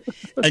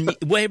 And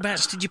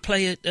whereabouts did you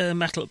play at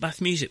Matlock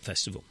Bath Music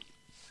Festival?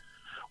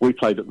 We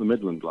played at the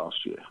Midland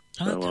last year.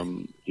 Okay.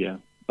 So,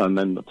 and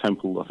then the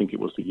Temple, I think it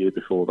was the year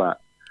before that.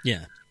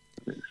 Yeah.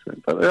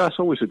 But that's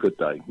always a good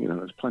day.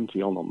 There's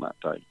plenty on that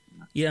day.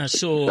 Yeah, I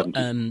saw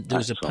there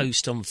was a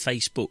post on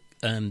Facebook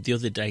the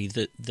other day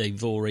that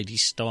they've already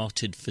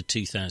started for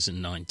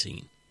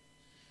 2019.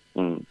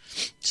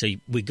 So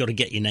we've got to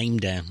get your name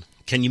down.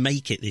 Can you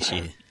make it this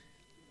year?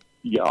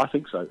 Yeah, I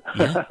think so.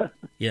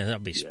 Yeah,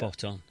 that'd be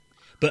spot on.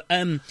 But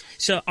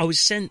so I was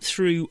sent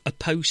through a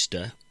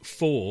poster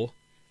for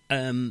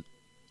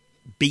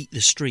Beat the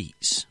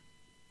Streets.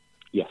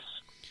 Yes.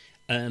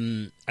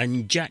 And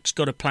Jack's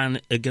got a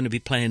plan, going to be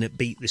playing at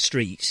Beat the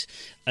Streets.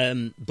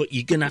 But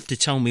you're going to have to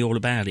tell me all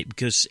about it,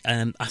 because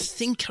I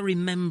think I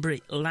remember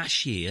it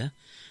last year,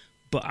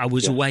 but I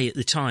was away at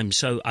the time,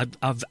 so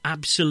I've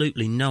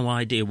absolutely no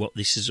idea what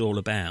this is all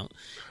about.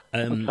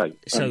 Okay.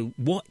 So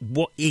what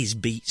is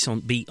Beat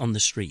on the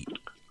Street?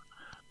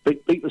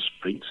 Beat the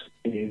Streets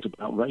is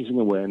about raising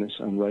awareness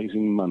and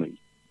raising money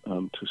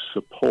to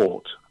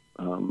support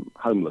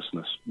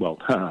homelessness. Well,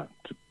 to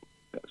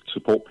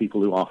support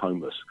people who are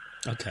homeless.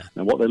 Okay.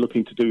 Now, what they're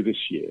looking to do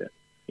this year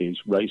is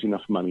raise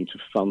enough money to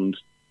fund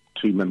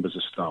 2 members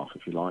of staff,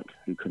 if you like,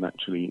 who can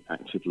actually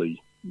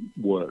actively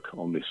work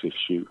on this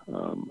issue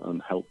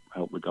and help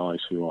the guys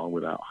who are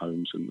without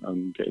homes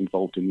and get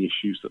involved in the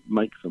issues that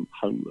make them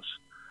homeless.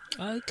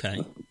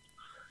 Okay.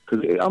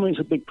 Because it's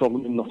a big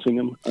problem in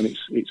Nottingham, and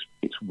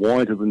it's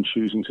wider than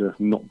choosing to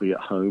not be at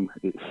home.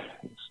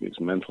 It's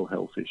mental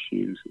health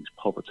issues, it's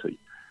poverty,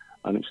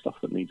 and it's stuff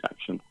that needs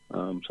action.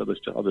 So there's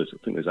others. I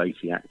think there's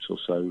 80 acts or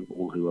so,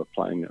 all who are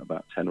playing at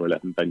about 10 or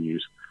 11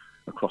 venues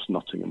across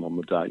Nottingham on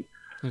the day.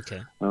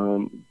 Okay.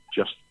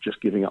 Just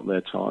giving up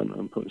their time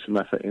and putting some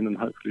effort in, and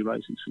hopefully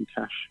raising some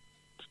cash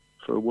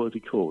for a worthy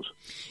cause.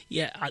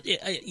 Yeah,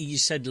 you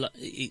said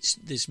it's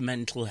this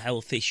mental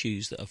health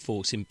issues that are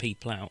forcing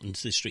people out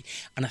into the street,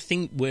 and I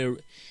think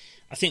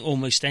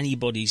almost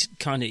anybody's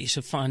it's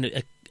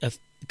a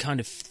kind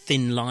of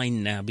thin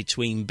line now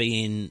between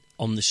being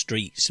on the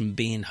streets and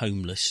being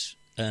homeless.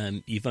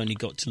 You've only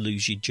got to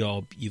lose your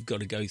job, you've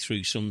got to go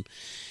through some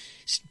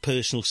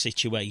personal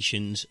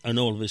situations, and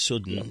all of a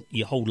sudden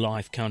your whole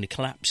life kind of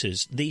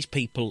collapses. These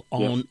people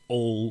aren't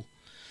all,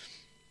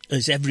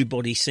 as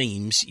everybody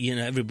seems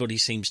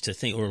to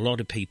think, or a lot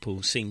of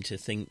people seem to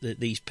think, that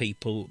these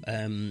people,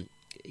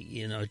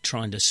 are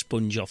trying to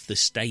sponge off the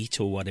state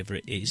or whatever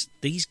it is.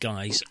 These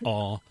guys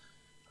are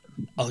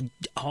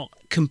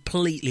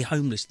completely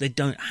homeless. They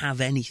don't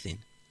have anything.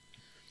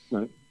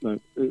 No.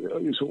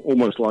 It's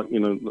almost like,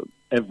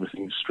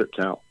 everything's stripped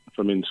out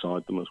from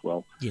inside them as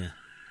well. Yeah.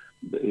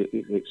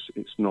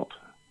 It's not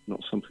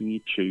something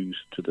you choose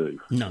to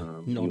do.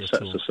 No, not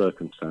at all. Sets of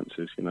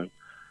circumstances,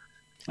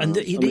 And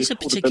the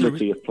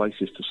affordability of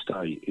places to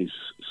stay is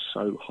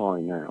so high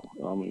now.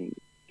 I mean,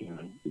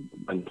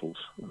 rentals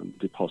and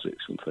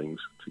deposits and things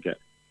to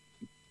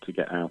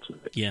get out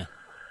of it. Yeah.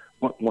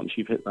 Once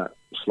you've hit that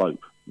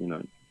slope,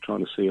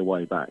 trying to see a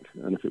way back,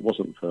 and if it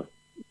wasn't for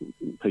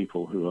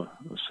people who are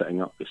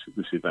setting up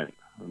this event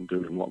and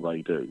doing what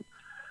they do,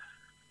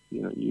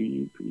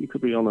 you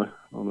could be on a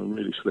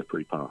really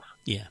slippery path.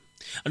 Yeah.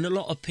 And a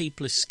lot of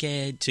people are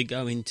scared to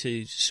go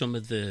into some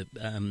of the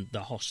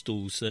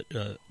hostels that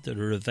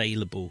are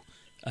available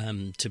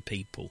to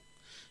people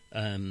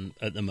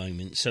at the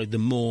moment. So the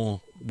more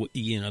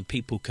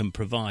people can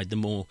provide, the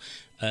more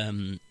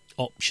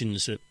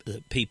options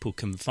that people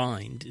can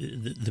find,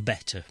 the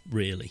better,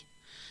 really.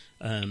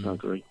 I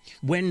agree.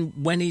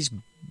 When is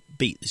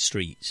Beat the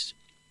Streets?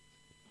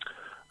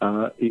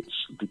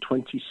 It's the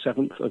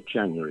 27th of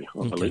January,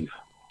 I believe.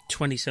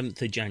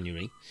 27th of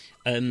January.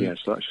 Yeah,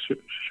 so that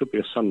should be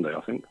a Sunday,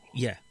 I think.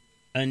 Yeah.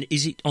 And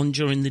is it on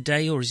during the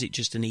day, or is it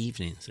just an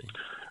evening thing?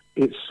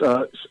 It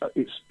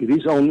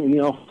is on in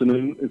the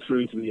afternoon and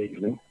through to the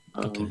evening.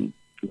 So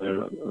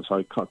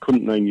I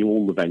couldn't name you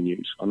all the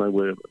venues. I know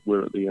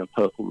we're at the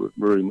Purple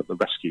Room at the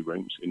Rescue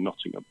Rooms in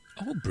Nottingham.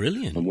 Oh,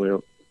 brilliant! And we're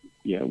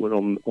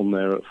on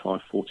there at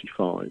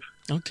 5:45.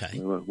 Okay.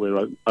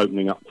 We're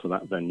opening up for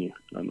that venue,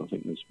 and I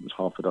think there's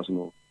half a dozen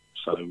or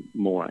so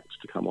more acts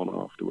to come on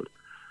afterward.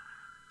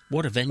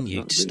 What a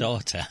venue to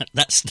start at!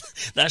 That's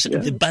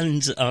the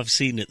bands that I've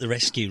seen at the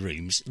Rescue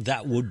Rooms.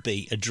 That would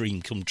be a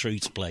dream come true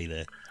to play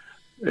there.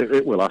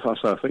 It will. I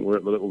think we're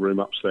at the little room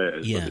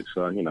upstairs. Yeah.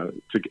 But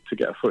it's to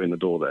get a foot in the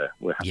door there,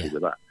 we're happy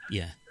with that.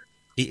 Yeah.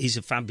 It is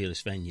a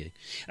fabulous venue.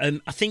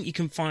 I think you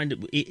can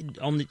find it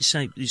on the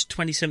same. It's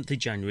 27th of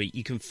January.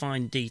 You can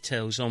find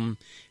details on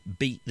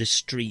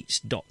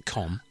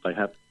beatthestreets.com. They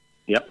have,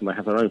 and they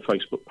have their own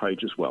Facebook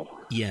page as well.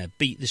 Yeah,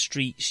 Beat the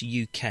Streets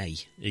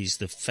UK is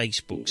the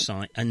Facebook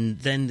site, and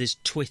then there's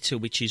Twitter,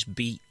 which is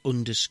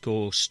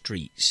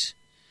beat_streets.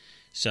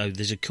 So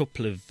there's a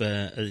couple of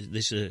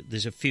there's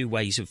a few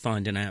ways of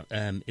finding out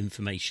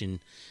information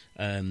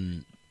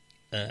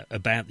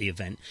about the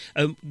event.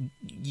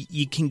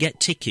 You can get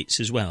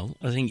tickets as well.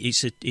 I think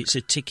it's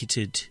a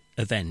ticketed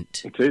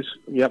event. It is.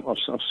 Yep,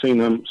 I've seen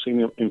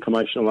the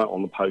information on that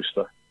on the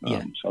poster.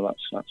 So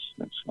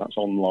that's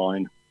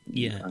online.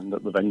 Yeah, and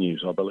at the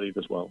venues, I believe,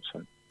 as well.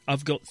 So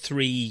I've got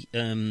 3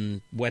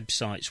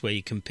 websites where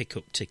you can pick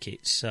up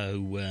tickets.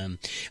 So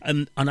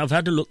and I've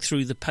had a look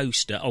through the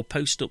poster. I'll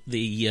post up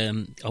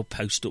the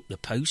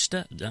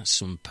poster. That's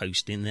some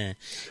post in there.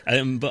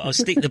 But I'll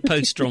stick the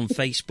poster on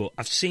Facebook.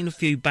 I've seen a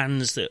few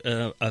bands that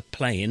are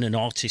playing and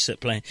artists that are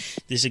playing.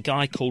 There's a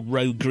guy called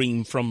Ro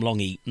Green from Long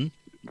Eaton.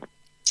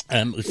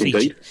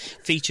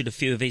 Featured a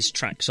few of his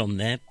tracks on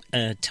there.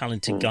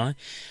 Talented guy.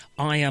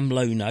 I Am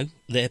Lono,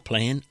 they're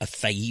playing a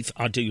fave.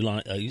 I do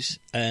like those.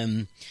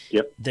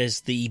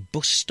 There's the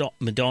Bus Stop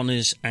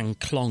Madonnas and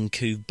Clonk,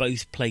 who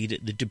both played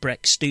at the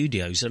Debrec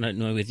Studios. I don't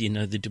know whether you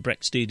know the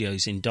Debrec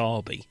Studios in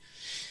Derby.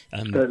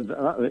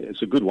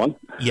 It's a good one.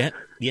 Yeah,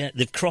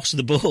 they've crossed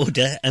the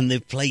border and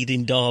they've played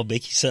in Derby.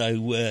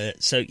 So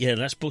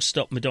that's Bus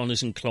Stop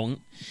Madonnas and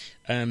Clonk.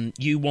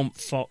 You Want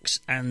Fox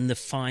and the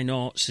Fine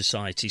Arts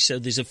Society. So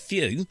there's a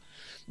few,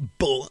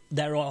 but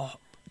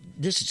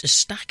there's a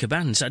stack of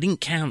bands. I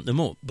didn't count them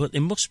up, but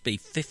there must be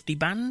 50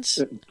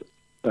 bands.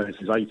 This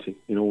is 80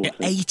 in all.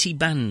 80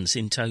 bands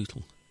in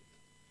total.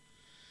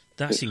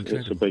 That's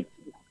incredible.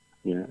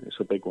 It's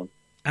a big one.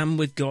 And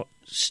we've got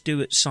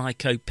Stuart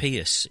Psycho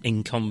Pierce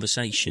in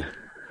conversation.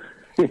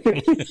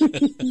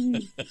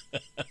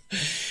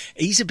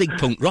 He's a big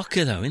punk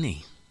rocker, though, isn't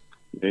he?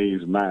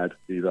 He's mad.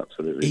 He's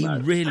absolutely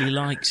mad. He really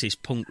likes his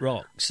punk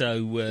rock.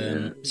 So,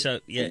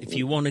 if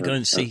you want to go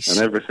and see... And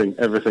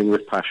everything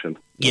with passion.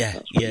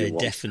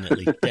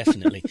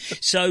 Definitely.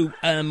 So,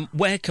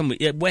 where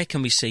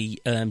can we see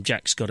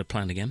Jack's Got a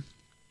Plan again?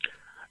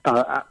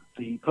 At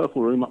the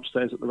Purple Room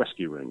upstairs at the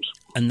Rescue Rooms.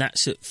 And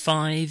that's at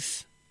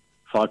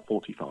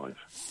 5:45.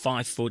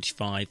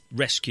 5:45,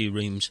 Rescue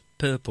Rooms,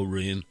 Purple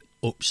Room,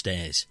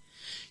 upstairs.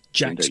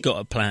 Jack's Got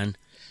a Plan.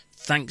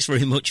 Thanks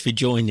very much for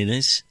joining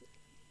us.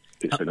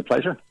 It's been a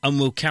pleasure. And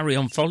we'll carry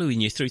on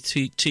following you through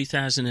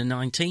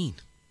 2019.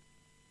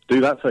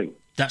 Do that thing.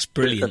 That's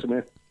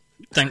brilliant.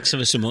 Thanks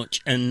ever so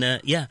much. And,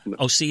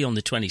 I'll see you on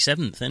the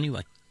 27th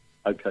anyway.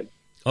 Okay.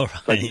 All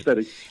right. Thank you,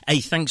 steady. Hey,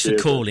 thanks for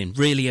calling.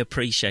 Really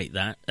appreciate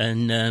that.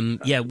 And,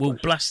 we'll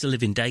blast the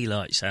living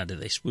daylights out of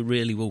this. We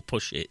really will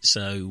push it.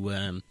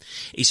 So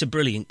it's a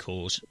brilliant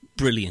cause.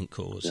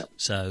 Yeah.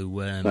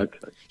 So,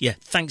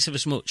 thanks ever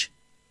so much.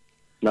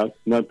 No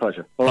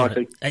pleasure. All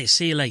righty. Hey,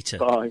 see you later.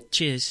 Bye.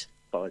 Cheers.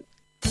 Bye.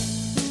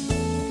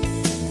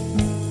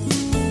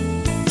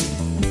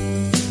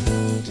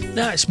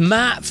 That's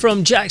Matt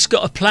from Jack's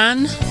Got a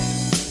Plan.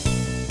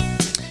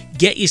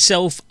 Get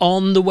yourself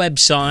on the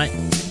website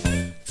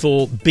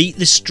for Beat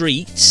the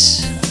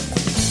Streets.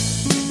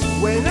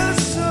 When I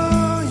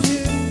saw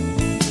you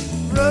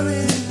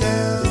running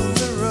down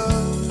the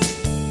road,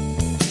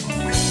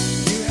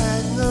 you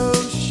had no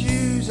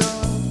shoes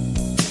on,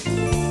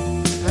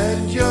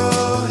 and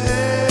your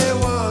hair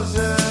was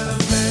a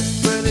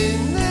mess. But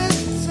in that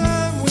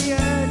time we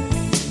had,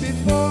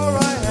 before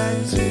I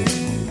had to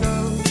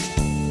go,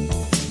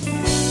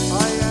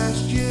 I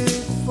asked you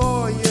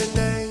for your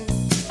name,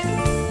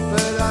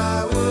 but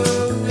I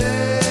will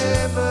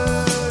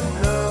never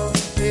know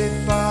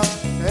if I'll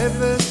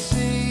ever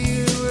see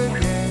you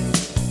again.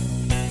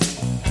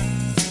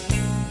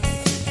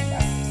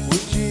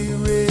 Would you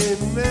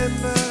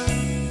remember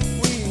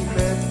we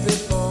met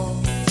before?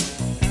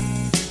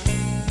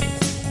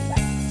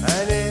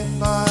 And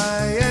if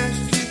I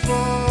asked you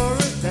for a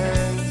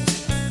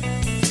dance,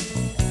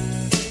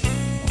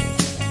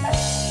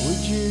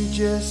 would you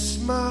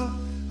just smile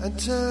and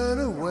turn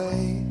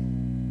away?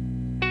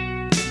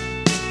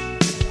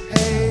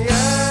 Hey,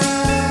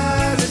 I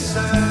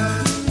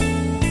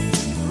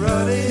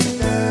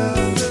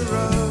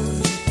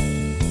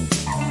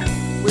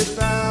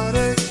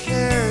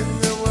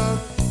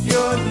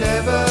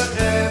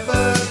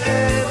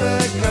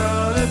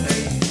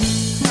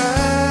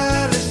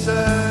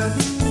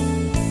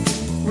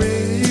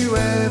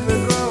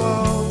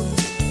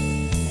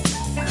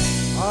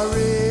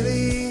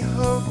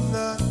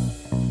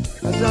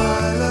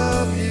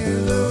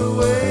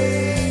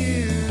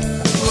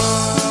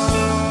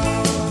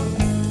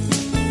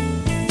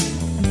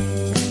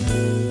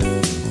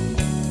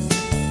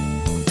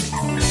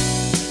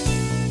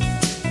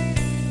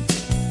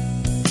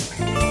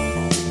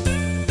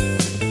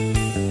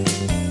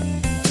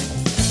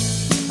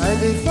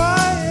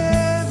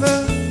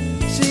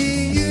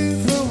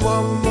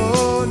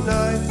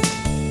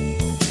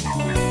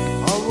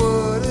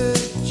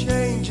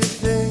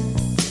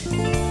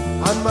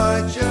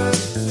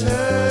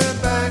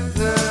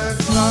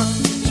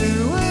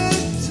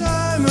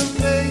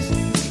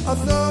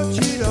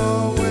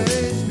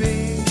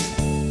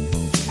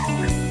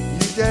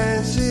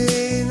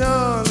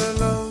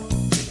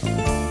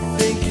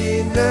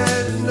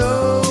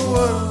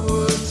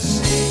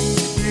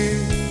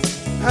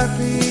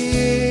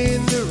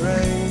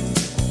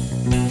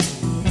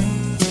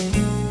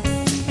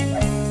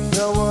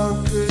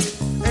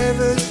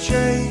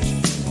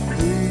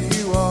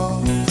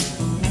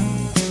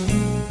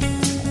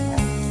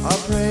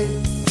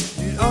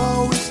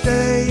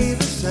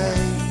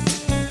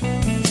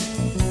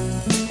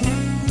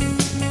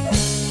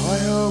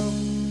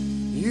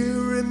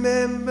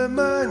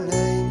remember my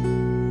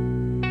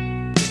name.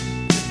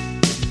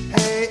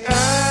 Hey,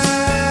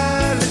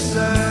 Alison,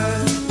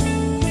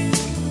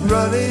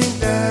 running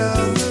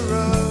down the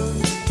road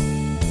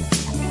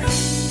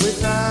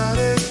without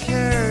a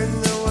care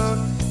in the world.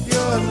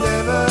 You're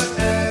never,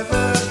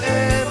 ever,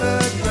 ever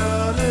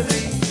gonna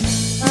be.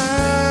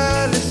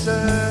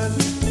 Alison,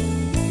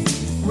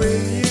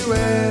 will you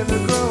ever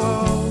grow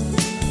old?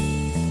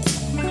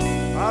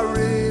 I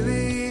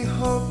really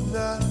hope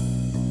not,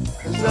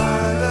 'cause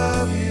I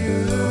love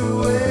you the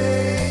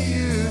way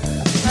you,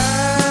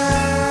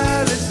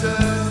 Alison,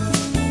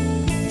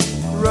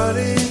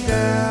 running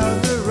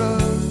down the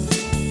road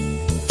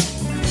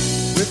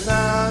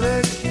without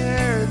a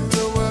care in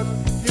the world.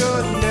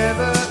 You're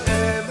never,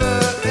 ever,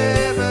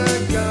 ever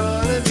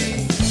gonna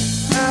be.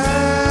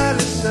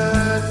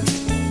 Alison,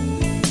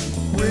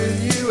 will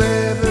you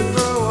ever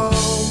grow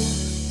old?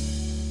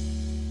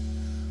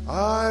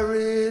 I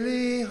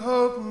really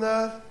hope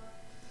not,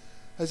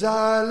 as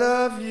I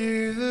love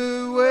you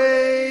the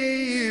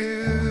way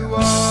you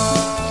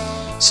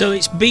are. So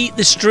it's Beat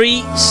the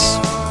Streets.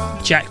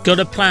 Jack Got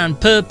a Plan.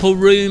 Purple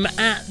Room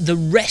at the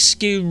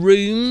Rescue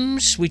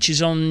Rooms, which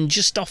is on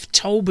just off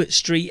Talbot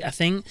Street, I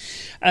think.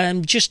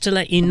 Just to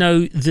let you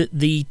know that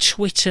the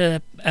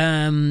Twitter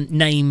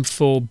name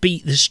for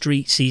Beat the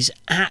Streets is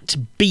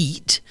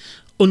 @beat_streets_.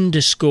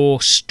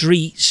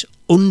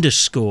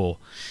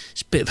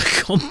 It's a bit of a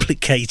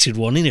complicated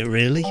one, isn't it,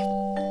 really?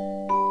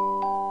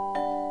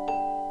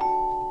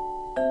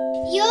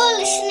 You're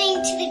listening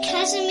to the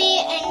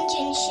Casimir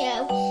Engine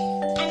Show,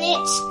 and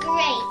it's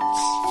great.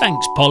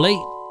 Thanks, Polly.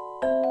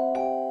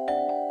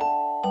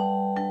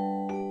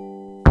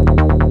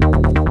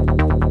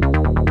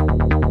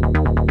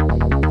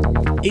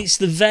 It's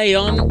the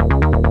Veon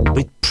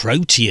with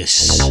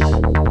Proteus.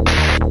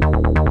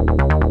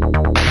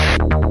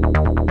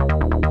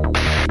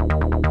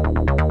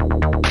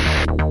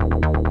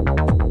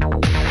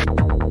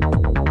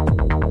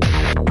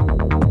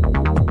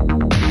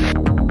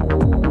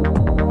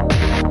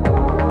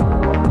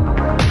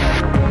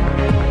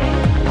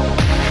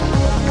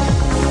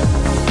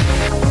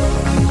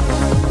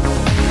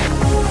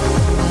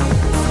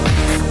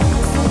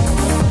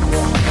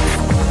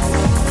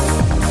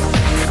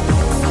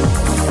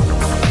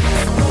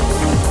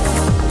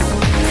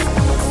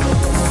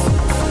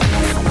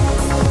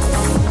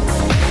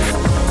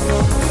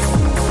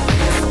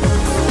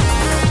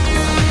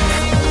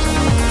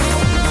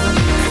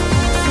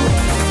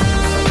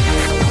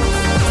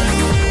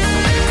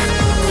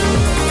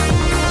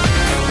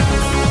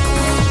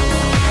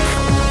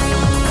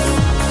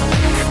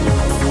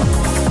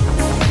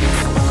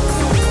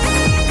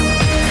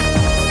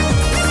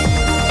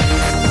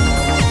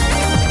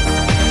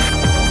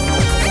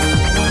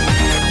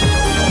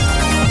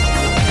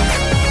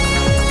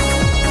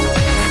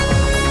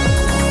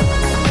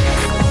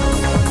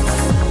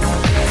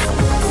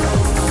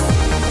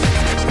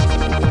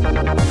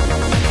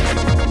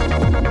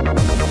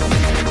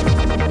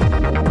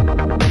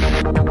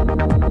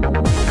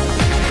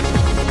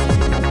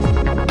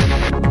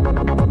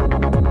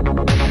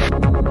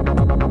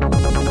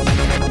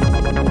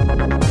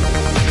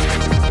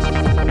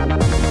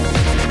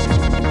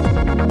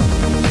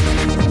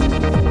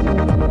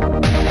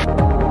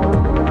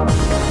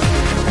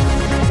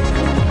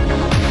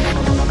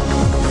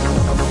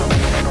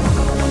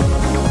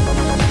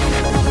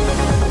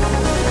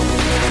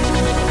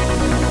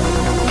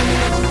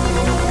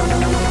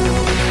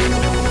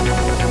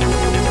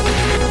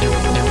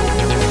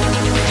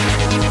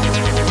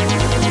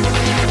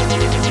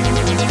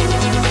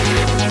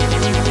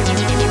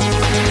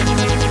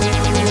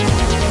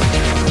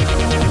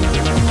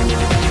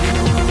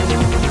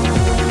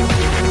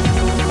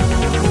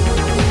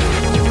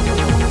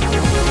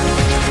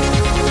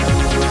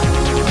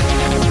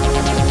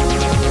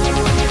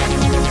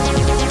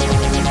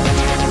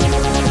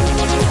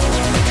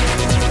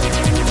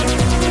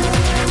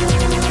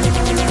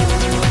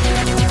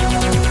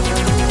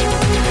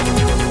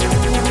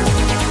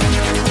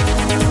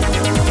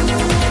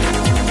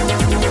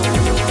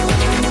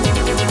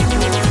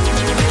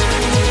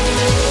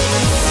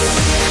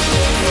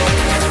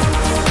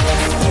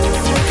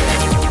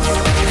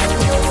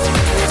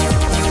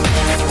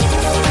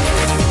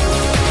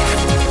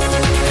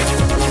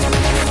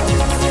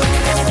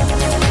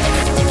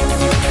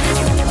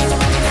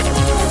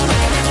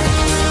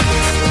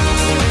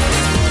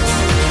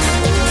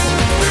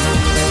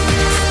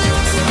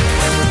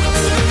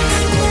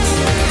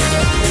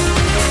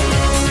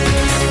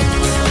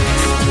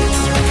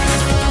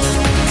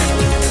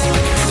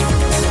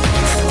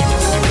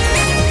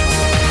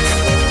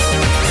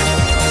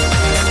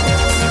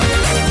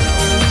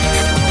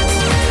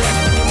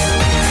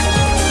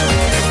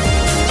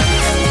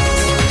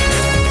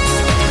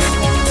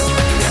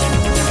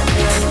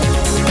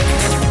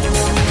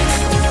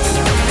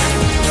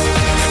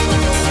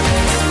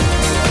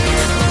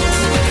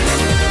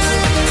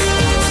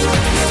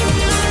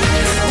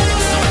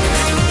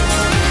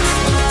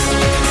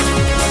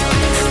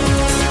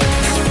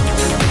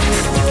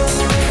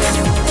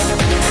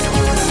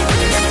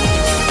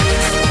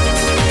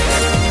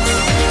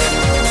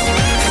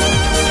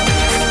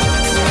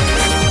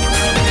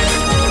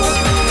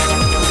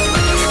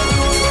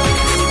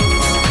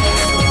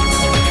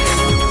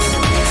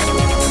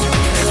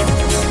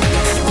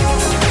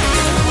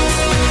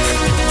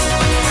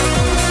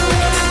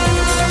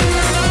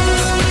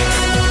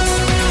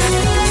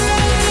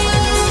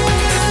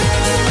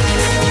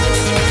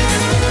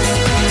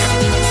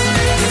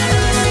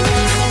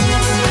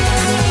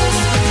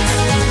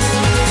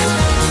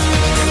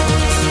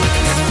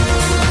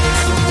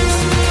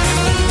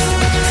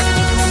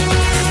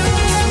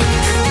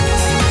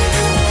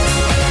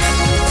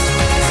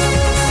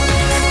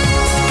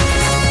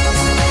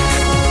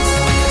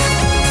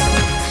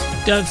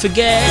 Don't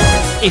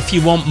forget, if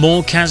you want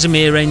more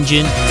Casimir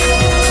Engine,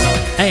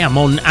 hey, I'm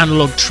on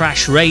Analog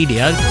Trash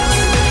Radio.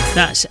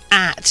 That's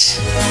at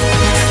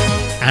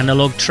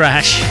Analog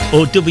Trash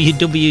or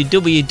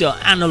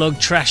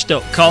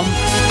www.analogtrash.com.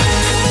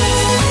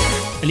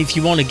 And if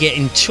you want to get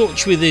in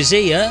touch with us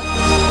here,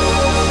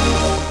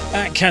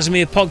 at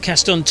Casimir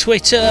Podcast on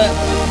Twitter,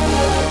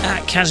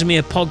 at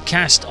Casimir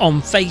Podcast on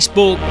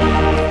Facebook,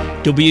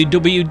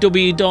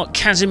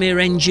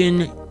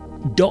 www.casimirengine.com.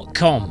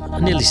 I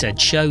nearly said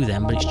show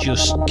then, but it's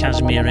just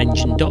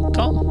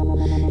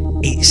casimirengine.com.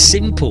 It's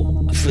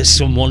simple for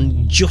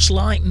someone just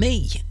like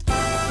me.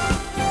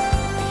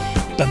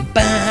 Bum,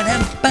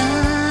 ba-dum,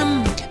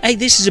 bum. Hey,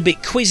 this is a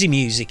bit quizzy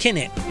music,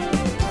 innit?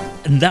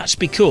 And that's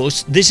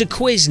because there's a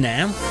quiz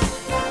now.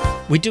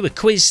 We do a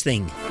quiz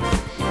thing.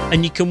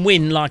 And you can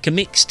win like a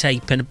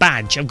mixtape and a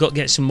badge. I've got to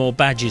get some more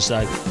badges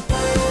though.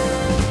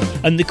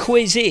 And the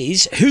quiz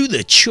is, who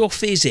the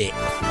chuff is it?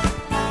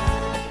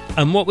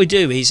 And what we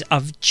do is,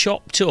 I've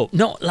chopped up,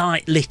 not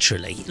like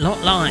literally,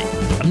 not like,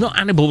 I'm not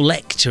Hannibal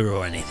Lecter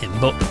or anything,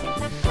 but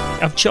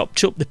I've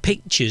chopped up the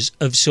pictures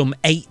of some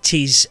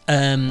 80s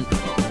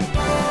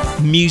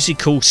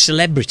musical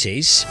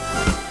celebrities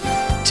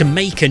to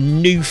make a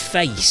new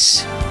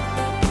face.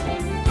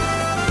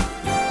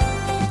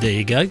 There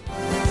you go.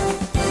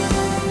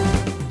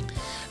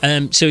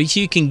 So if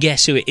you can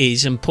guess who it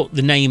is and put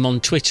the name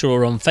on Twitter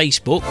or on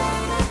Facebook,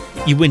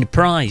 you win a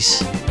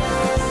prize.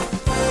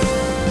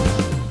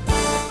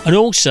 And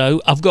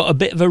also, I've got a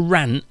bit of a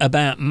rant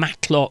about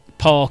Matlock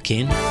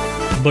parking,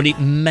 but it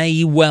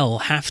may well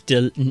have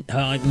to,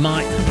 it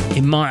might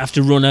have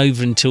to run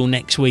over until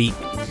next week.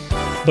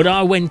 But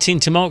I went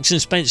into Marks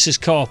and Spencer's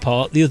car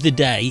park the other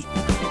day,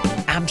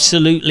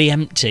 absolutely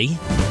empty,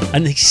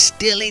 and they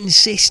still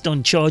insist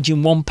on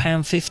charging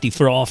 £1.50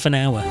 for half an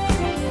hour.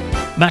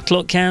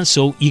 Matlock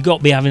Council, you got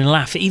to be having a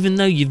laugh. Even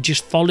though you've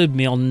just followed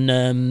me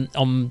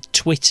on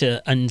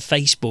Twitter and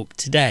Facebook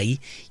today,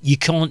 you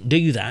can't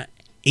do that.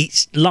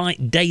 It's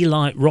like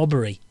daylight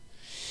robbery.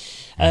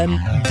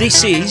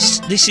 This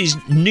is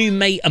new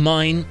mate of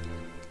mine,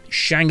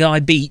 Shanghai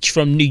Beach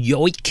from New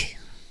York.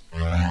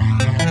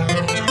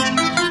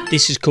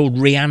 This is called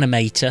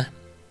Reanimator.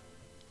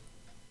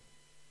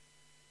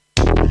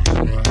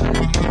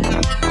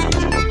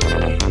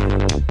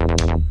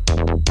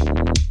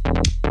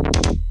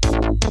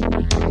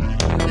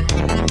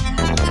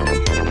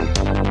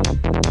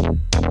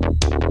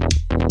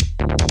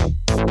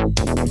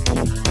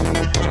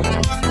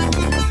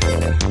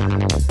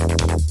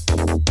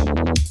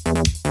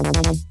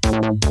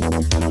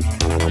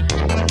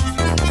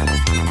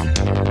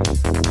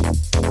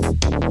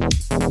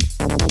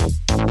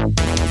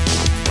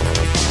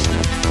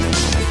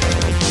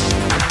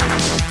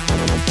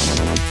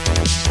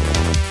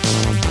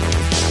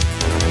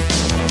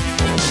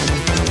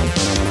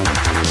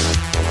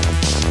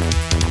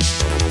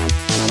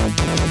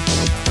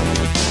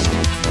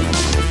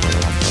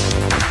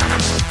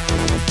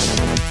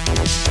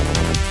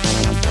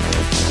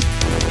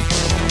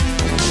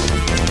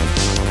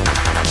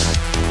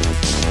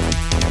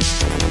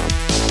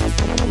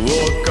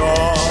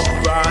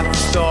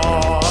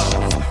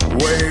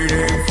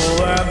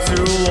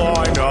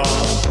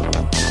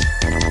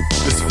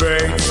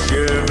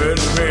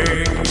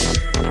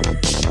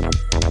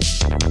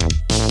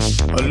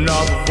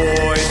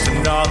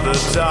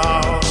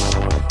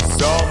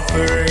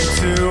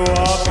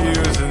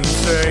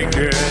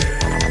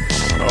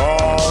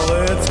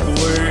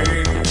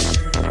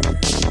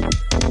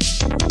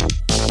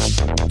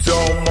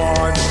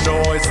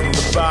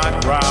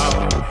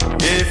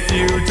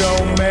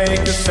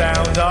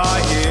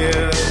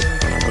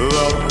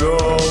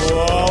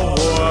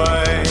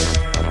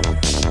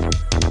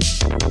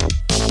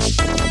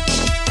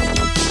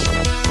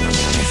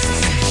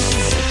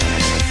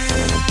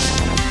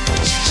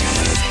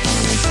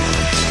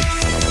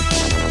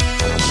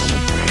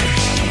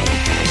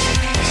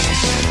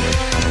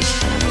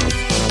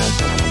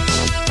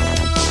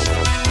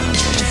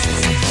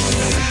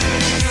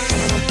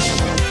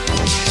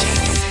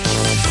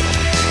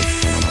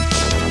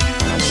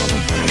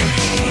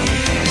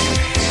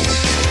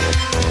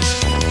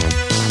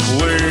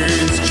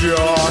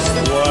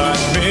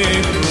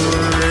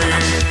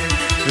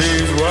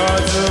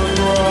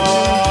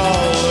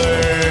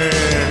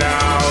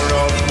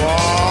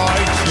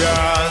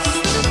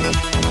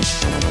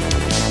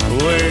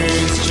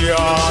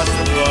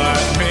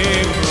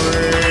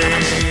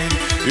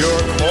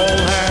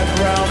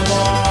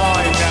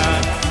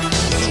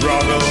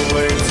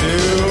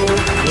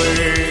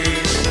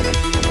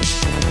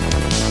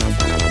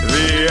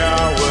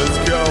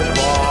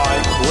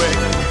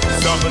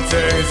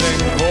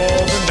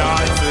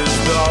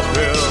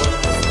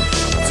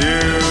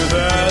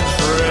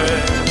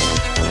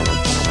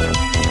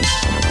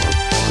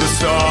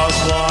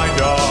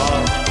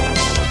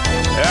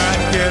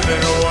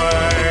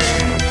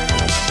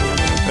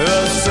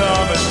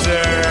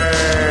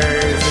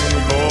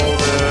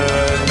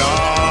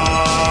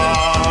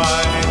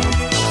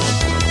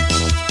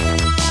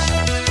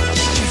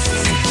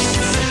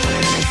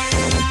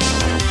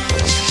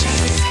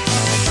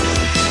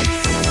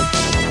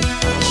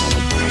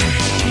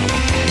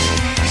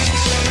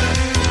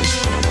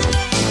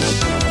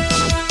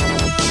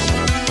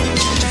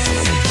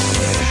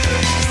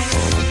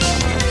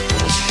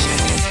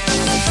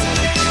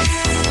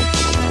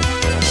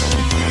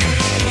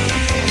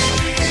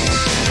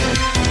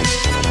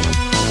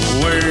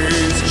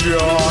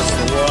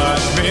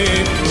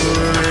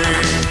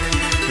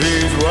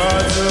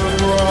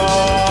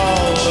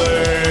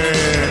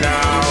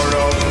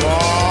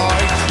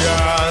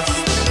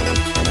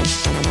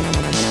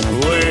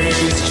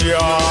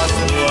 just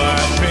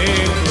let me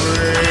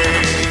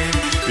breathe.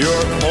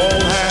 Your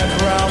cold hand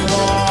round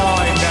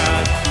mine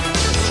and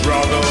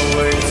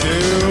struggling to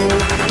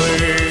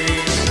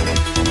bleed.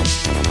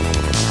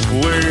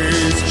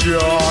 Please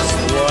just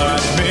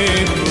let me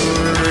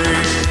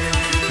breathe.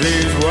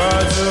 These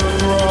words are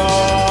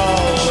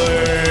crawling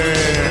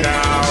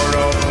out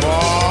of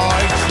my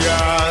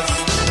chest.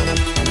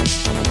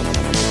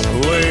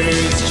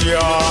 Please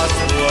just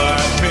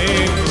let me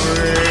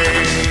breathe.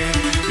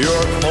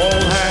 Your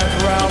cold hand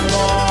round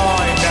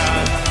mine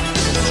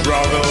and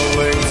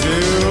struggling to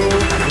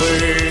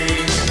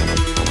bleed.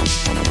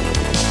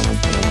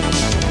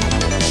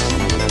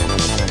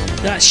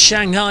 That's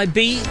Shanghai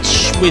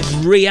Beach with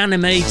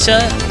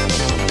Reanimator.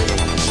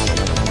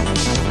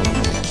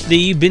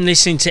 You've been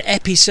listening to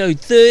episode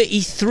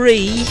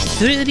 33,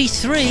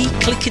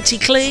 clickety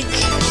click,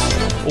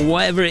 or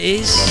whatever it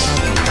is.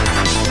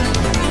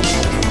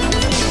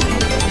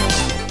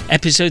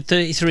 Episode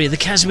 33 of the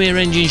Casimir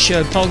Engine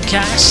Show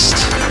podcast.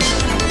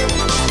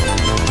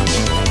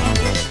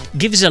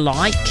 Give us a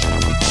like,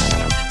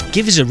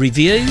 give us a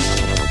review,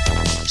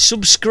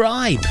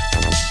 subscribe,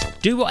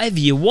 do whatever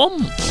you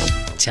want.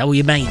 Tell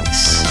your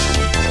mates,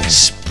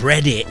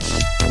 spread it.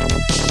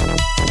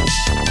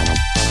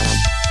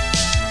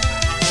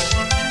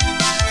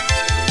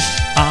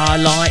 I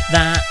like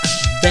that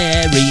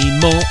very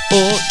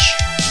much.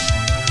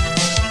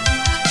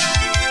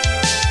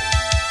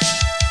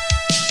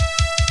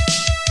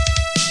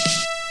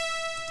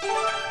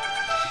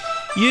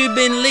 You've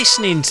been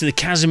listening to the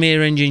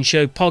Casimir Engine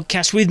Show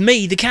podcast with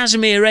me, the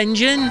Casimir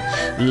Engine,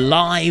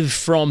 live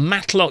from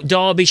Matlock,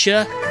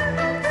 Derbyshire.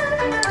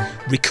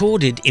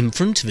 Recorded in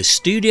front of a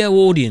studio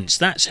audience.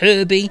 That's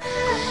Herbie.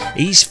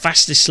 He's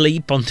fast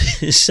asleep on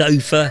the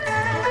sofa.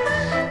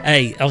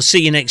 Hey, I'll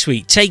see you next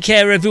week. Take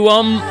care,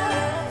 everyone.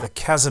 The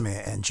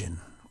Casimir Engine.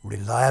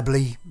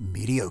 Reliably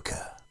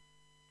mediocre.